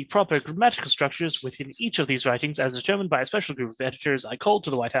finally, the proper grammatical structures within each of these writings as determined by a special group of editors I called to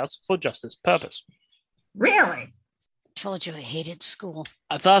the White House for just this purpose. Really? Told you I hated school.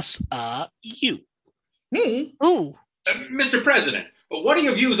 Thus, you. Me? Ooh. Mr. President, what are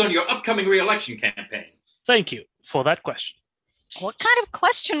your views on your upcoming re-election campaign? Thank you for that question. What kind of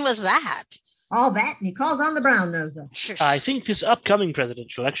question was that? All that, and he calls on the brown noser. I think this upcoming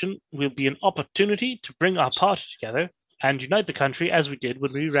presidential election will be an opportunity to bring our party together and unite the country as we did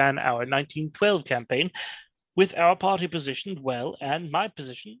when we ran our 1912 campaign, with our party positioned well and my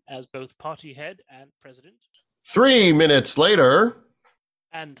position as both party head and president. 3 minutes later.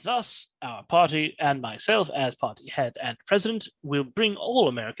 And thus, our party and myself as party head and president will bring all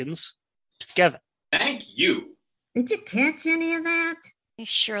Americans together. Thank you. Did you catch any of that? He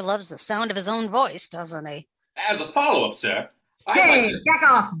sure loves the sound of his own voice, doesn't he? As a follow-up, sir. Hey, back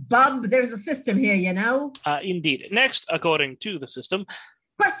off, bub. There's a system here, you know. Indeed. Next, according to the system.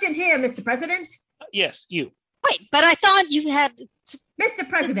 Question here, Mr. President. Yes, you. Wait, but I thought you had... Mr.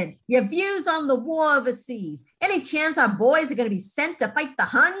 President, your views on the war overseas. Any chance our boys are going to be sent to fight the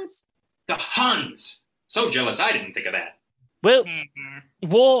Huns? The Huns? So jealous I didn't think of that. Well,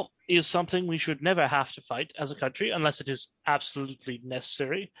 war is something we should never have to fight as a country unless it is absolutely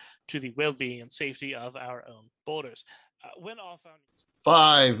necessary to the well-being and safety of our own borders.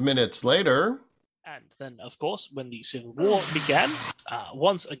 5 minutes later. And then, of course, when the Civil War began,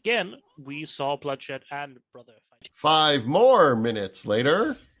 once again, we saw bloodshed and brother fighting. 5 more minutes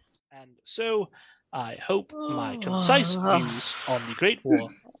later. And so, I hope my concise views on the Great War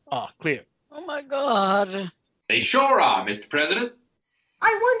are clear. Oh my God. They sure are, Mr. President.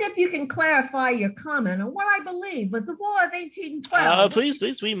 I wonder if you can clarify your comment on what I believe was the War of 1812.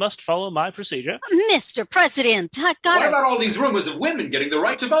 Please, we must follow my procedure. Mr. President, I What gotta... about all these rumors of women getting the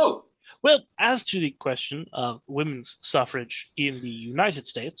right to vote? Well, as to the question of women's suffrage in the United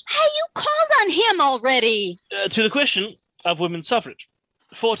States... Hey, you called on him already! To the question of women's suffrage,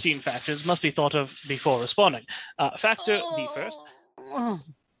 14 factors must be thought of before responding. Factor the first.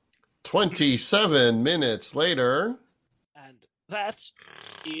 27 minutes later. And that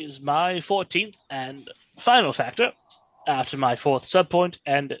is my 14th and final factor, after my 4th subpoint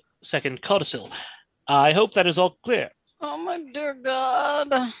and 2nd codicil. I hope that is all clear. Oh my dear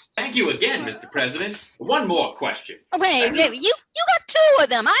God. Thank you again, Mr. President. One more question. Wait, you got 2 of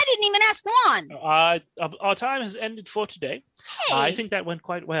them. I didn't even ask one. Our time has ended for today. Hey. I think that went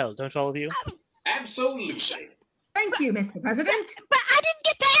quite well, don't all of you? Absolutely. Thank you, Mr. President. But I didn't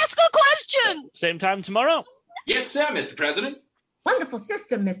get to ask a question. Same time tomorrow. Yes, sir, Mr. President. Wonderful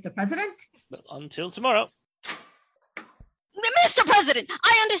system, Mr. President. Well, until tomorrow. Mr. President,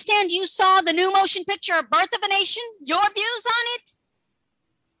 I understand you saw the new motion picture, Birth of a Nation. Your views on it?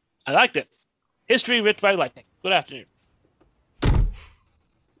 I liked it. History writ by lightning. Good afternoon. Well,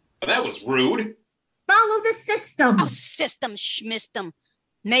 that was rude. Follow the system. Oh, system schmistem.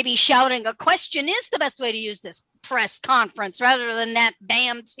 Maybe shouting a question is the best way to use this press conference rather than that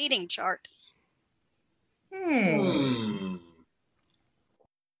damn seating chart.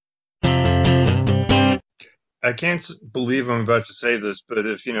 I can't believe I'm about to say this, but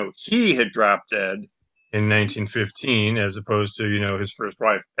if, he had dropped dead in 1915, as opposed to, his first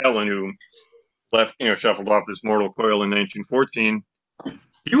wife, Ellen, who left, shuffled off this mortal coil in 1914,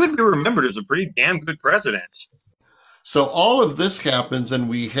 he would be remembered as a pretty damn good president. So all of this happens and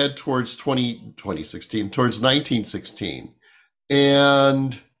we head towards 2016, towards 1916.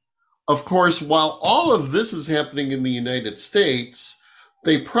 And of course, while all of this is happening in the United States,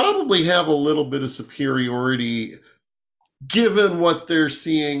 they probably have a little bit of superiority given what they're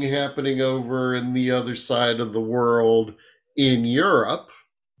seeing happening over in the other side of the world in Europe.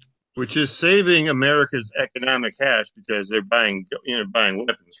 Which is saving America's economic hash because they're buying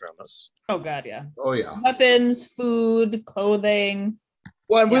weapons from us. Oh God, yeah. Oh, yeah. Weapons, food, clothing.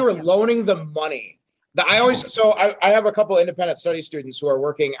 Well, and we were loaning them money. I have a couple of independent study students who are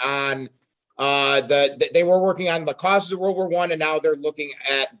working on they were working on the causes of World War I, and now they're looking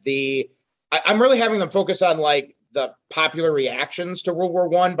at I'm really having them focus on like the popular reactions to World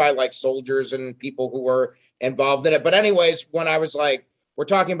War I by like soldiers and people who were involved in it. But anyways, when I was like, we're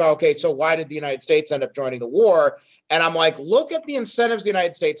talking about, okay, so why did the United States end up joining the war? And I'm like, look at the incentives the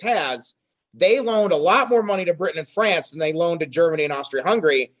United States has. They loaned a lot more money to Britain and France than they loaned to Germany and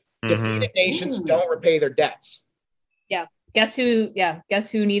Austria-Hungary. Defeated nations don't repay their debts. Yeah. Guess who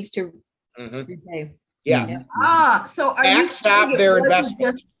needs to repay? Yeah. So are you stop their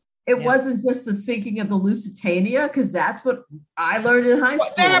investment? It wasn't just the sinking of the Lusitania, because that's what I learned in high school.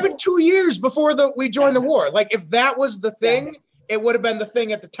 That happened 2 years before we joined the war. Like, if that was the thing, it would have been the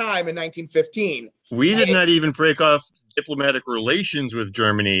thing at the time in 1915. We did not even break off diplomatic relations with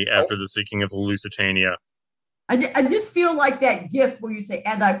Germany after the sinking of the Lusitania. I just feel like that GIF where you say,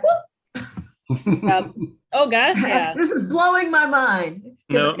 and I whoop. Oh God, yeah. This is blowing my mind.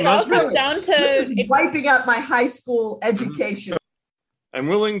 No, it all comes down to wiping out my high school education. I'm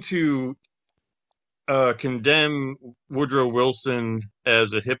willing to condemn Woodrow Wilson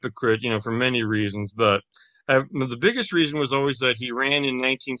as a hypocrite, for many reasons, but the biggest reason was always that he ran in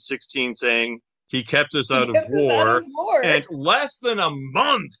 1916 saying he kept us out of war, and less than a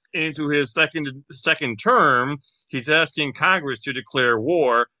month into his second term, he's asking Congress to declare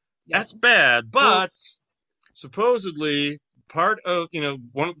war. That's bad, but supposedly part of,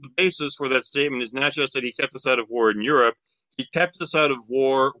 one of the basis for that statement is not just that he kept us out of war in Europe, he kept us out of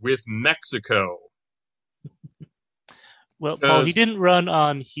war with Mexico. Well, Paul, he didn't run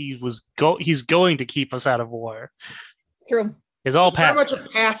on he's going to keep us out of war. True. It's all past. Very much a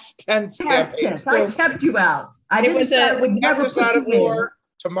past tense. Yes. I kept you out. I didn't say I would never put out of you war.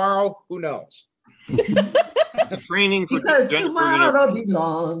 Tomorrow, who knows? The training for because tomorrow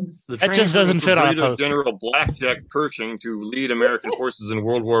belongs. The that just doesn't fit on a poster. General Blackjack Pershing to lead American forces in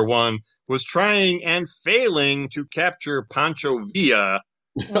World War I was trying and failing to capture Pancho Villa.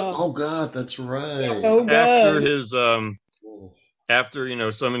 Oh God, that's right. After his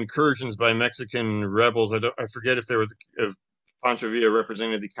after some incursions by Mexican rebels. I forget if they were Pancho Villa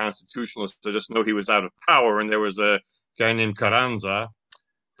represented the constitutionalists. I just know he was out of power, and there was a guy named Carranza,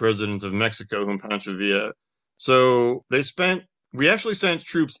 president of Mexico, whom Pancho Villa. So we actually sent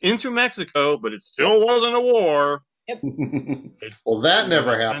troops into Mexico, but it still wasn't a war. Yep. Well, that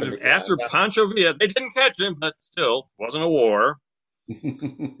never happened. After Pancho Villa, they didn't catch him, but still wasn't a war.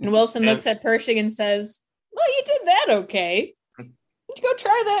 And Wilson looks at Pershing and says, well, you did that okay. Why don't you go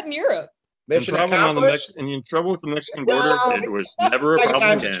try that in Europe? Mission accomplished. And in trouble with the Mexican border, it was never a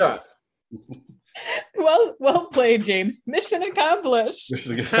problem again. Well played, James. Mission accomplished.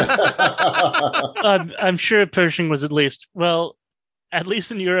 I'm sure Pershing was at least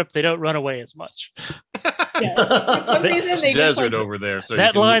in Europe, they don't run away as much. Yeah. For some reason, It's desert over there. So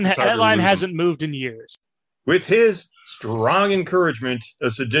that line hasn't moved in years. With his strong encouragement, a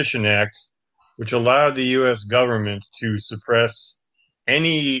Sedition Act, which allowed the U.S. government to suppress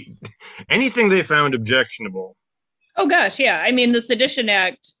anything they found objectionable. Oh, gosh, yeah. I mean, the Sedition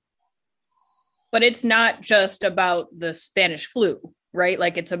Act, but it's not just about the Spanish flu, right?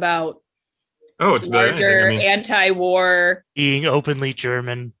 Like, it's about larger anti-war, being openly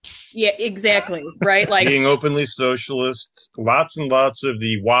German. Yeah, exactly. Right. Like being openly socialist. Lots and lots of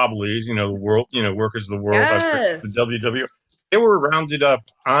the wobblies, the world, workers of the world, yes. The WW. They were rounded up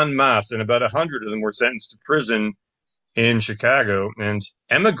en masse, and about 100 of them were sentenced to prison in Chicago. And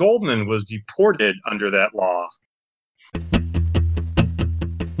Emma Goldman was deported under that law.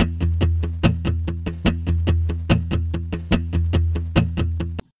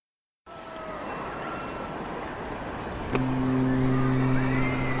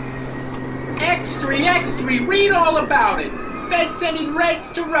 X3, read all about it. Fed sending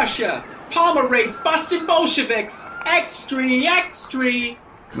Reds to Russia. Palmer raids busted Bolsheviks. X3.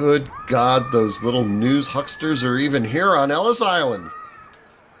 Good God, those little news hucksters are even here on Ellis Island.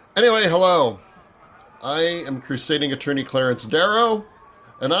 Anyway, hello. I am crusading attorney Clarence Darrow,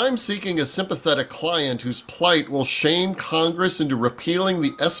 and I'm seeking a sympathetic client whose plight will shame Congress into repealing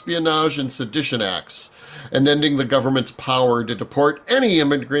the Espionage and Sedition Acts and ending the government's power to deport any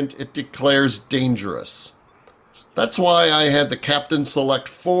immigrant it declares dangerous. That's why I had the captain select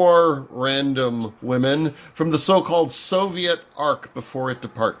 4 random women from the so-called Soviet Ark before it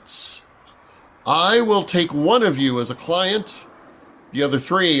departs. I will take one of you as a client. The other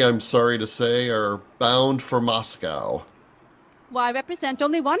 3, I'm sorry to say, are bound for Moscow. Why represent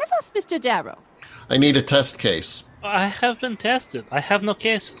only one of us, Mr. Darrow? I need a test case. I have been tested. I have no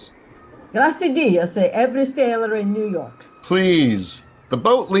cases. Gracias, say every sailor in New York. Please. The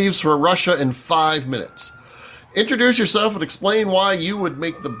boat leaves for Russia in 5 minutes. Introduce yourself and explain why you would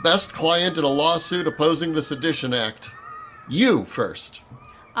make the best client in a lawsuit opposing the Sedition Act. You first.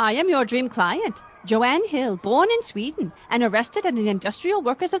 I am your dream client, Joanne Hill, born in Sweden and arrested at an Industrial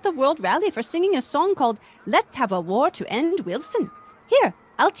Workers of the World rally for singing a song called Let's Have a War to End Wilson. Here,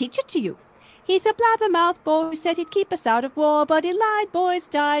 I'll teach it to you. He's a blabbermouth boy who said he'd keep us out of war, but he lied, boys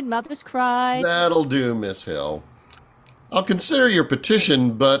died, mothers cried. That'll do, Miss Hill. I'll consider your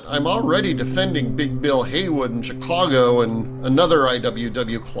petition, but I'm already defending Big Bill Haywood in Chicago, and another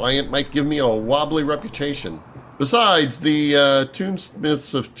IWW client might give me a wobbly reputation. Besides, the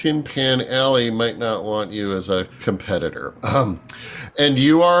Toonsmiths of Tin Pan Alley might not want you as a competitor. And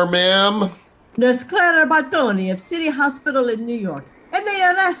you are, ma'am? Nurse Clara Bartoni of City Hospital in New York, and they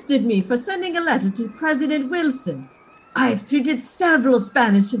arrested me for sending a letter to President Wilson. I've treated several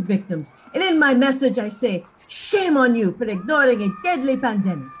Spanish victims, and in my message I say, shame on you for ignoring a deadly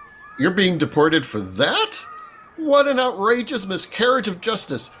pandemic. You're being deported for that? What an outrageous miscarriage of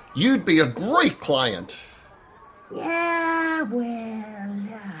justice. You'd be a great client. Yeah,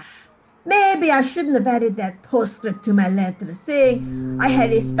 maybe I shouldn't have added that postscript to my letter saying I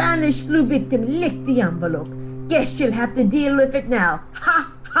had a Spanish flu victim lick the envelope. Guess you'll have to deal with it now.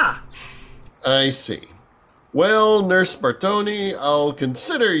 Ha, ha. I see. Well, Nurse Bartoni, I'll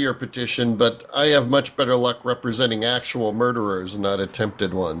consider your petition, but I have much better luck representing actual murderers, not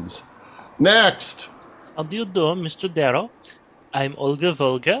attempted ones. Next! How do you do, Mr. Darrow? I'm Olga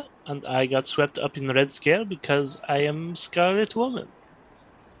Volga, and I got swept up in Red Scare because I am Scarlet Woman.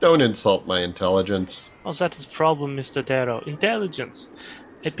 Don't insult my intelligence. Oh, that is problem, Mr. Darrow. Intelligence.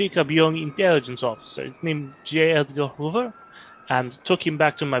 I picked up young intelligence officer. His name J. Edgar Hoover, and took him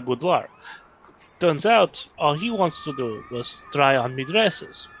back to my boudoir. Turns out, all he wants to do was try on me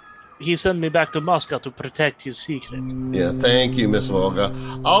dresses. He sent me back to Moscow to protect his secret. Yeah, thank you, Miss Volga.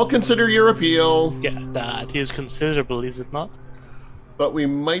 I'll consider your appeal. Yeah, that is considerable, is it not? But we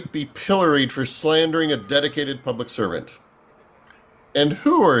might be pilloried for slandering a dedicated public servant. And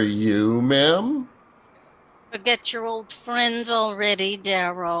who are you, ma'am? Forget your old friend already,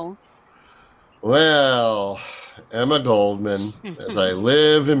 Darrow. Well, Emma Goldman, as I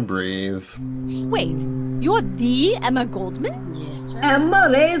live and breathe. Wait, you're the Emma Goldman? Yes, right. Emma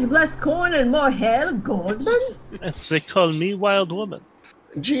raised glass corn and more hell, Goldman? As they call me Wild Woman.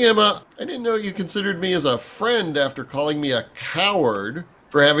 Gee, Emma, I didn't know you considered me as a friend after calling me a coward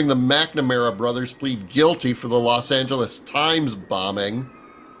for having the McNamara brothers plead guilty for the Los Angeles Times bombing.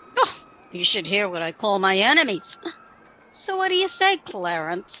 Oh, you should hear what I call my enemies. So what do you say,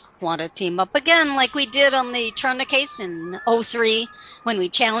 Clarence? Want to team up again like we did on the Turner case in 2003 when we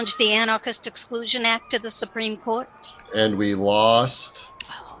challenged the Anarchist Exclusion Act to the Supreme Court? And we lost.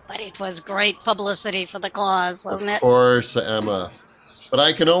 Oh, but it was great publicity for the cause, wasn't it? Of course, Emma. But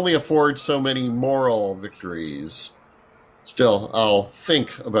I can only afford so many moral victories. Still, I'll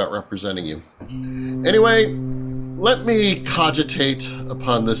think about representing you. Anyway, let me cogitate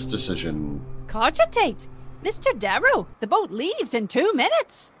upon this decision. Cogitate. Mr. Darrow, the boat leaves in 2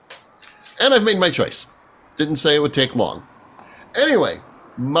 minutes. And I've made my choice. Didn't say it would take long. Anyway,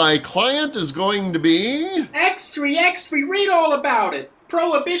 my client is going to be... Extra, read all about it.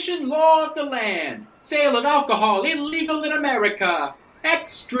 Prohibition, law of the land. Sale of alcohol illegal in America.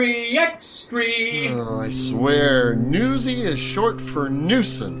 Extra. Oh, I swear, newsy is short for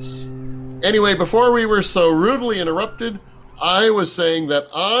nuisance. Anyway, before we were so rudely interrupted, I was saying that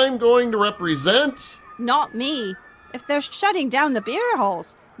I'm going to represent... Not me. If they're shutting down the beer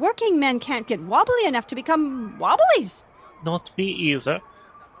halls, working men can't get wobbly enough to become wobblies. Not me either.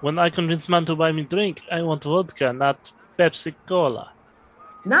 When I convince man to buy me drink, I want vodka, not Pepsi Cola.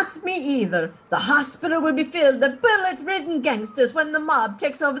 Not me either. The hospital will be filled with bullet-ridden gangsters when the mob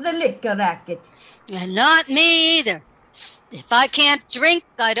takes over the liquor racket. And not me either. If I can't drink,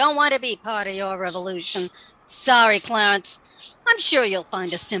 I don't want to be part of your revolution. Sorry, Clarence. I'm sure you'll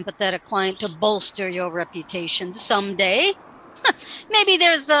find a sympathetic client to bolster your reputation someday. Maybe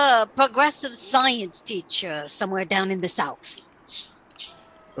there's a progressive science teacher somewhere down in the South.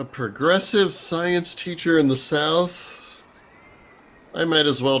 A progressive science teacher in the South? I might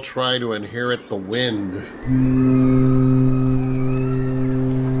as well try to inherit the wind.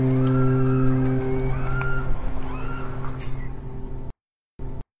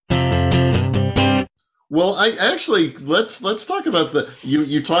 Well, let's talk about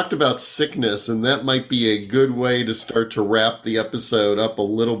you talked about sickness, and that might be a good way to start to wrap the episode up a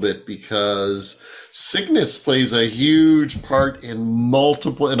little bit, because sickness plays a huge part in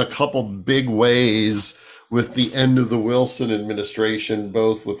a couple big ways with the end of the Wilson administration,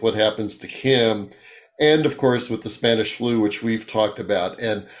 both with what happens to Kim and, of course, with the Spanish flu, which we've talked about.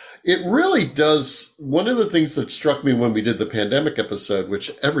 And it really does. One of the things that struck me when we did the pandemic episode,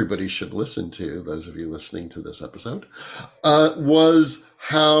 which everybody should listen to, those of you listening to this episode, was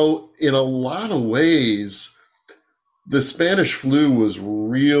how in a lot of ways, the Spanish flu was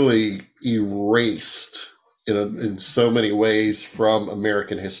really erased in so many ways from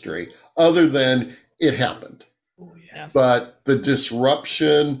American history, other than it happened. Oh, yeah. But the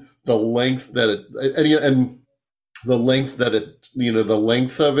disruption, the length that it, and the length that it, the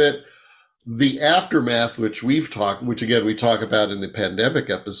length of it, the aftermath, which we talk about in the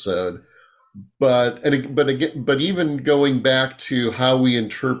pandemic episode, but even going back to how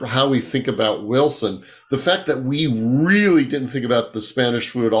we think about Wilson, the fact that we really didn't think about the Spanish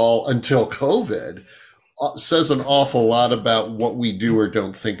flu at all until COVID says an awful lot about what we do or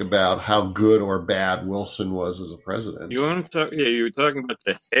don't think about how good or bad Wilson was as a president. You want to talk? Yeah, you were talking about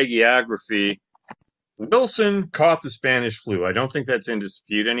the hagiography. Wilson caught the Spanish flu. I don't think that's in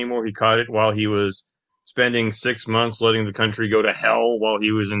dispute anymore. He caught it while he was spending 6 months letting the country go to hell while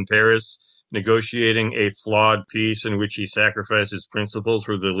he was in Paris, negotiating a flawed peace in which he sacrificed his principles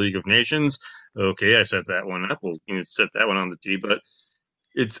for the League of Nations. Okay, I set that one up. We'll set that one on the tee, but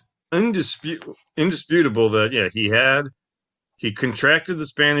it's indisputable that, he contracted the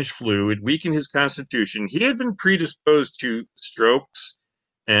Spanish flu. It weakened his constitution. He had been predisposed to strokes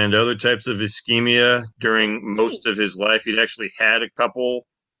and other types of ischemia during most of his life. He'd actually had a couple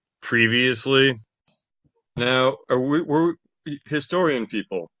previously. Now, we're historian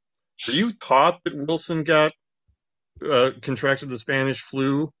people. Are you taught that Wilson contracted the Spanish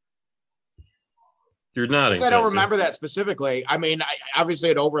flu? You're nodding. I don't remember that specifically. I mean,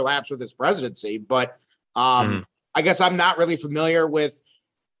 obviously it overlaps with his presidency, but I guess I'm not really familiar with.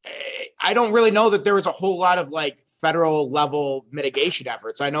 I don't really know that there was a whole lot of federal level mitigation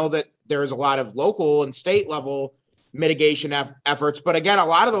efforts. I know that there's a lot of local and state level mitigation efforts, but again, a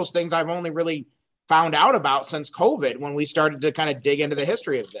lot of those things I've only really found out about since COVID, when we started to kind of dig into the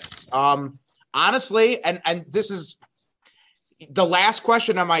history of this. Honestly, and this is the last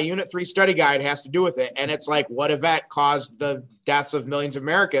question on my Unit 3 study guide has to do with it. And it's what event caused the deaths of millions of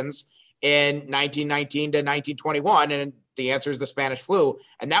Americans? in 1919 to 1921? And the answer is the Spanish flu.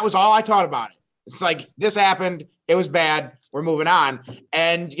 And that was all I taught about it. It's like, this happened. It was bad. We're moving on.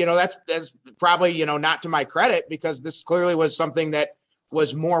 And, that's probably, not to my credit, because this clearly was something that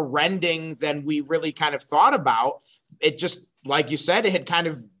was more rending than we really kind of thought about. It just, like you said, it had kind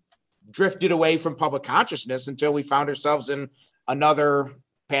of drifted away from public consciousness until we found ourselves in another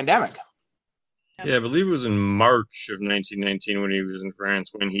pandemic. Yeah, I believe it was in March of 1919 when he was in France,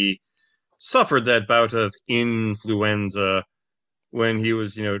 when he suffered that bout of influenza, when he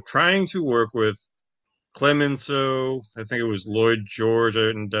was, trying to work with Clemenceau, I think it was Lloyd George,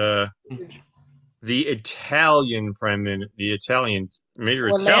 and the Italian major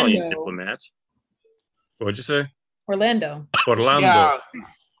Orlando. Italian diplomat. What'd you say? Orlando. Yeah.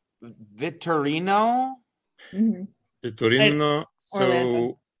 Vittorino. Mm-hmm. Vittorino.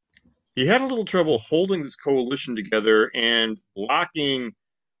 So he had a little trouble holding this coalition together and blocking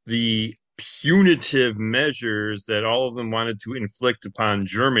the punitive measures that all of them wanted to inflict upon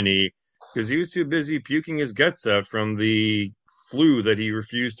Germany, because he was too busy puking his guts out from the flu that he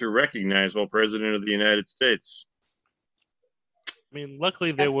refused to recognize while president of the United States. I mean,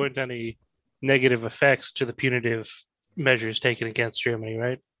 luckily there weren't any negative effects to the punitive measures taken against Germany,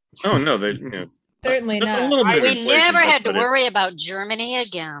 right? Oh no, they Certainly just not. a little bit of We inflation, never had to but worry about Germany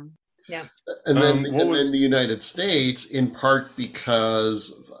again. Yeah. And then, what was- then the United States, in part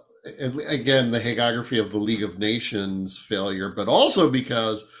because, again, the hagiography of the League of Nations failure, but also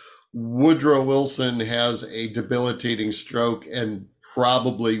because Woodrow Wilson has a debilitating stroke and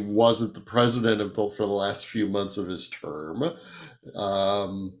probably wasn't the president for the last few months of his term.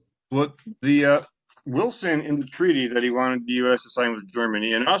 What the Wilson, in the treaty that he wanted the U.S. to sign with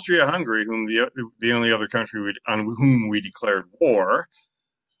Germany and Austria-Hungary, whom the only other country on whom we declared war,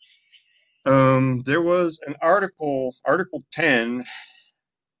 there was an Article 10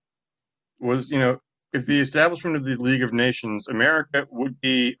 was, if the establishment of the League of Nations, America would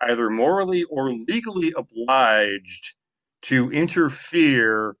be either morally or legally obliged to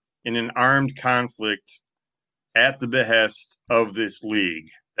interfere in an armed conflict at the behest of this league.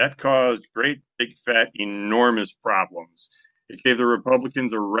 That caused great, big, fat, enormous problems. It gave the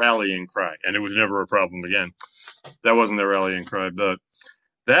Republicans a rallying cry, and it was never a problem again. That wasn't their rallying cry, but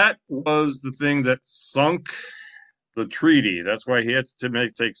that was the thing that sunk the treaty. That's why he had to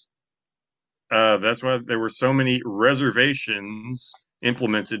that's why there were so many reservations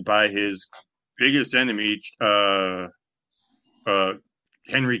implemented by his biggest enemy,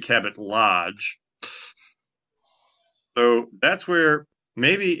 Henry Cabot Lodge. So that's where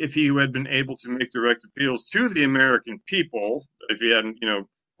maybe if he had been able to make direct appeals to the American people, if he hadn't,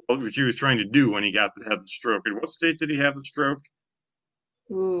 which he was trying to do when he had the stroke. In what state did he have the stroke?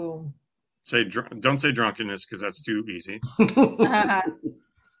 Ooh. Don't say drunkenness, because that's too easy. I'm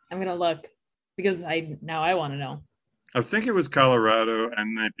gonna look because I want to know. I think it was Colorado. I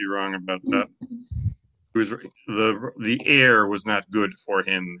might be wrong about that. It was the air was not good for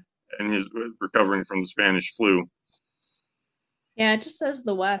him and his recovering from the Spanish flu. Yeah, it just says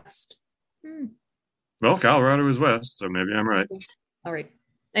the West. Well, Colorado is west, so maybe I'm right. All right.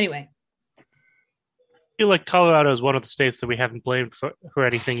 Anyway. I feel like Colorado is one of the states that we haven't blamed for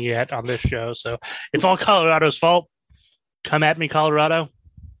anything yet on this show, so it's all Colorado's fault. Come at me, Colorado.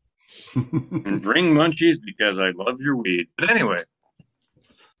 And bring munchies because I love your weed. But anyway.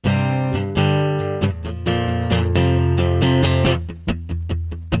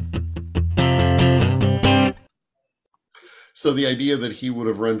 So the idea that he would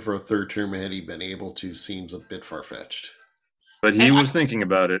have run for a third term had he been able to seems a bit far-fetched. But he was thinking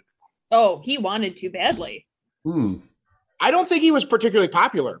about it. Oh, he wanted to badly. I don't think he was particularly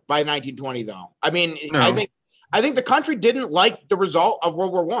popular by 1920, though. I mean, No. I think the country didn't like the result of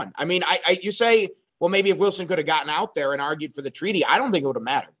World War I. I mean, you say, well, maybe if Wilson could have gotten out there and argued for the treaty, I don't think it would have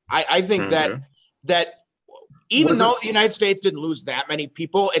mattered. I think that even though the United States didn't lose that many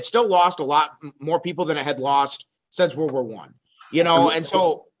people, it still lost a lot more people than it had lost since World War I. And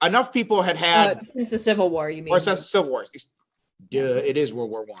so enough people had since the Civil War, you mean? or since the Civil War. It is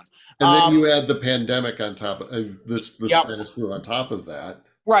World War I. And then you add the pandemic on top of the Spanish flu on top of that.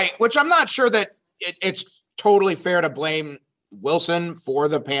 Right, which I'm not sure that it's totally fair to blame Wilson for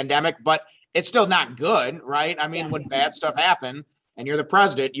the pandemic, but it's still not good, right? I mean, when bad stuff happens and you're the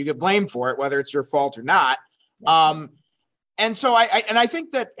president, you get blamed for it, whether it's your fault or not. And so I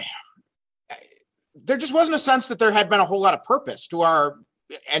think that there just wasn't a sense that there had been a whole lot of purpose to our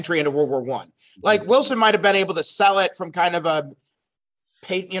entry into World War I. Like Wilson might have been able to sell it from kind of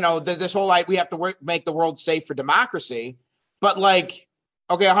this whole we have to make the world safe for democracy. But like,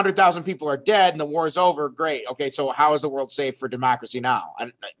 okay, 100,000 people are dead and the war is over. Great. Okay, so how is the world safe for democracy now?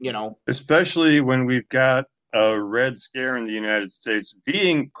 And especially when we've got a Red Scare in the United States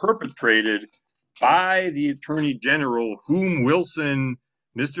being perpetrated by the Attorney General, whom Wilson,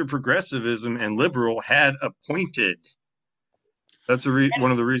 Mr. Progressivism, and Liberal had appointed. That's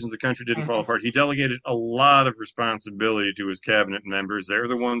one of the reasons the country didn't fall apart. He delegated a lot of responsibility to his cabinet members. They're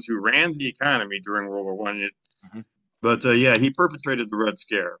the ones who ran the economy during World War I. But he perpetrated the Red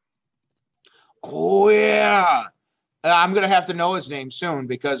Scare. Oh, yeah. I'm going to have to know his name soon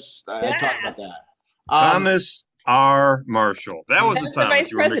because I talked about that. Thomas R. Marshall. That was the the Thomas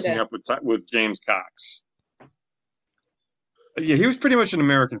vice you were mixing up with James Cox. Yeah, he was pretty much an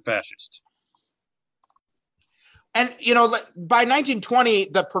American fascist. And, by 1920,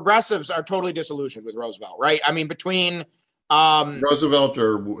 the progressives are totally disillusioned with Roosevelt, right? I mean, between Roosevelt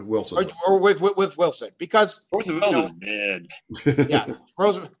or Wilson? Or with Wilson, because Roosevelt is dead. Yeah,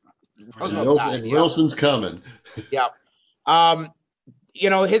 Roosevelt died, Wilson's coming. Yeah.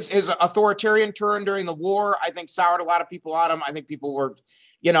 His authoritarian turn during the war, I think, soured a lot of people on him. I think people were,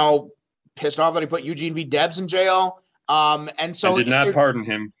 pissed off that he put Eugene V. Debs in jail. And so I did not pardon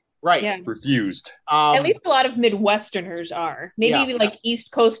him. Right. Yeah. Refused. At least a lot of Midwesterners are. Maybe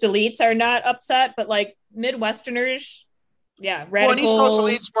East Coast elites are not upset, but like Midwesterners, radical. Well, and East Coast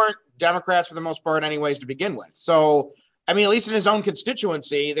elites weren't Democrats for the most part anyways to begin with. So, I mean, at least in his own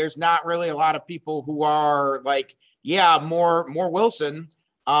constituency, there's not really a lot of people who are like, more Wilson.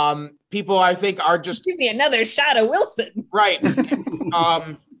 People, I think, are just give me another shot of Wilson. Right.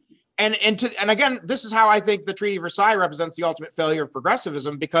 And again, this is how I think the Treaty of Versailles represents the ultimate failure of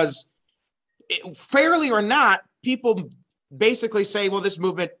progressivism, because fairly or not, people basically say, well, this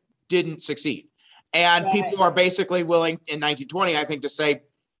movement didn't succeed. And people are basically willing in 1920, I think, to say,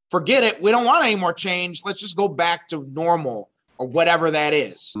 forget it. We don't want any more change. Let's just go back to normal or whatever that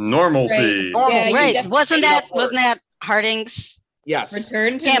is. Normalcy. Right. Wasn't that Harding's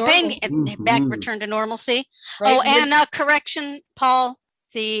return to campaign? Normalcy. Return to normalcy. Right. Oh, and correction, Paul.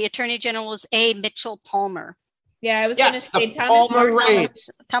 The Attorney General was A. Mitchell Palmer. Yeah, I was going to say Thomas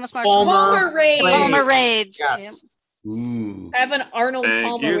Marshall. Palmer Raids. Palmer Raids. Yes. I have an Arnold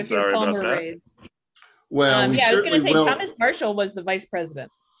Palmer with your Palmer Raids. Well, I was going to say Thomas Marshall was the vice president.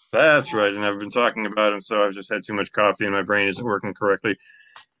 That's right, and I've been talking about him, so I've just had too much coffee and my brain isn't working correctly.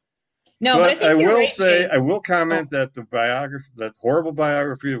 No, but I will say, I will comment that that horrible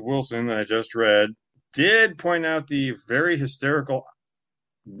biography of Wilson that I just read did point out the very hysterical,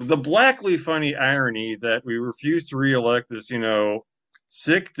 the blackly funny irony that we refused to reelect this,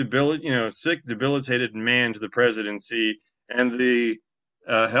 sick, debilitated man to the presidency, and the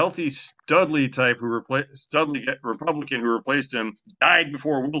healthy Studley type Republican who replaced him died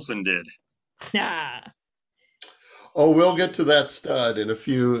before Wilson did. Nah. Oh, we'll get to that stud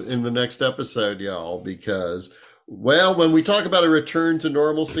in the next episode, y'all, because, when we talk about a return to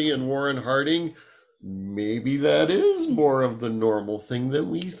normalcy in Warren Harding, maybe that is more of the normal thing than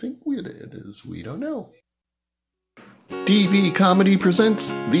we think it is. We don't know. DB Comedy presents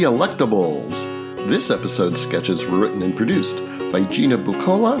The Electables. This episode's sketches were written and produced by Gina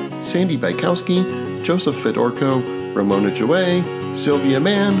Bucola, Sandy Bykowski, Joseph Fedorko, Ramona Joy, Sylvia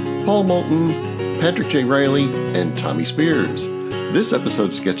Mann, Paul Moulton, Patrick J. Riley, and Tommy Spears. This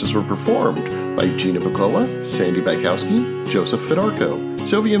episode's sketches were performed by Gina Bucola, Sandy Bykowski, Joseph Fedorko,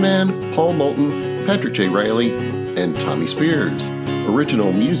 Sylvia Mann, Paul Moulton, Patrick J. Riley, and Tommy Spears.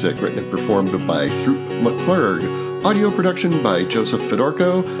 Original music written and performed by Throop McClurg. Audio production by Joseph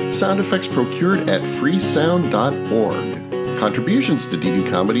Fedorko. Sound effects procured at freesound.org. Contributions to DB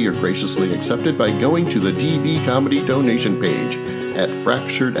Comedy are graciously accepted by going to the DB Comedy donation page at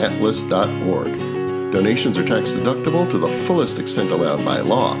fracturedatlas.org. Donations are tax deductible to the fullest extent allowed by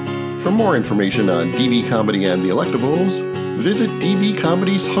law. For more information on DB Comedy and the Electables, visit DB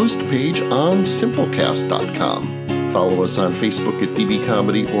Comedy's host page on simplecast.com. Follow us on Facebook at DB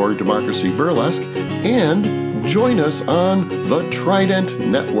Comedy or Democracy Burlesque, and join us on the Trident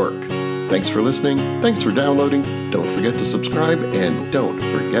Network. Thanks for listening. Thanks for downloading. Don't forget to subscribe, and don't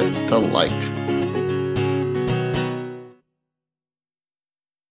forget to like.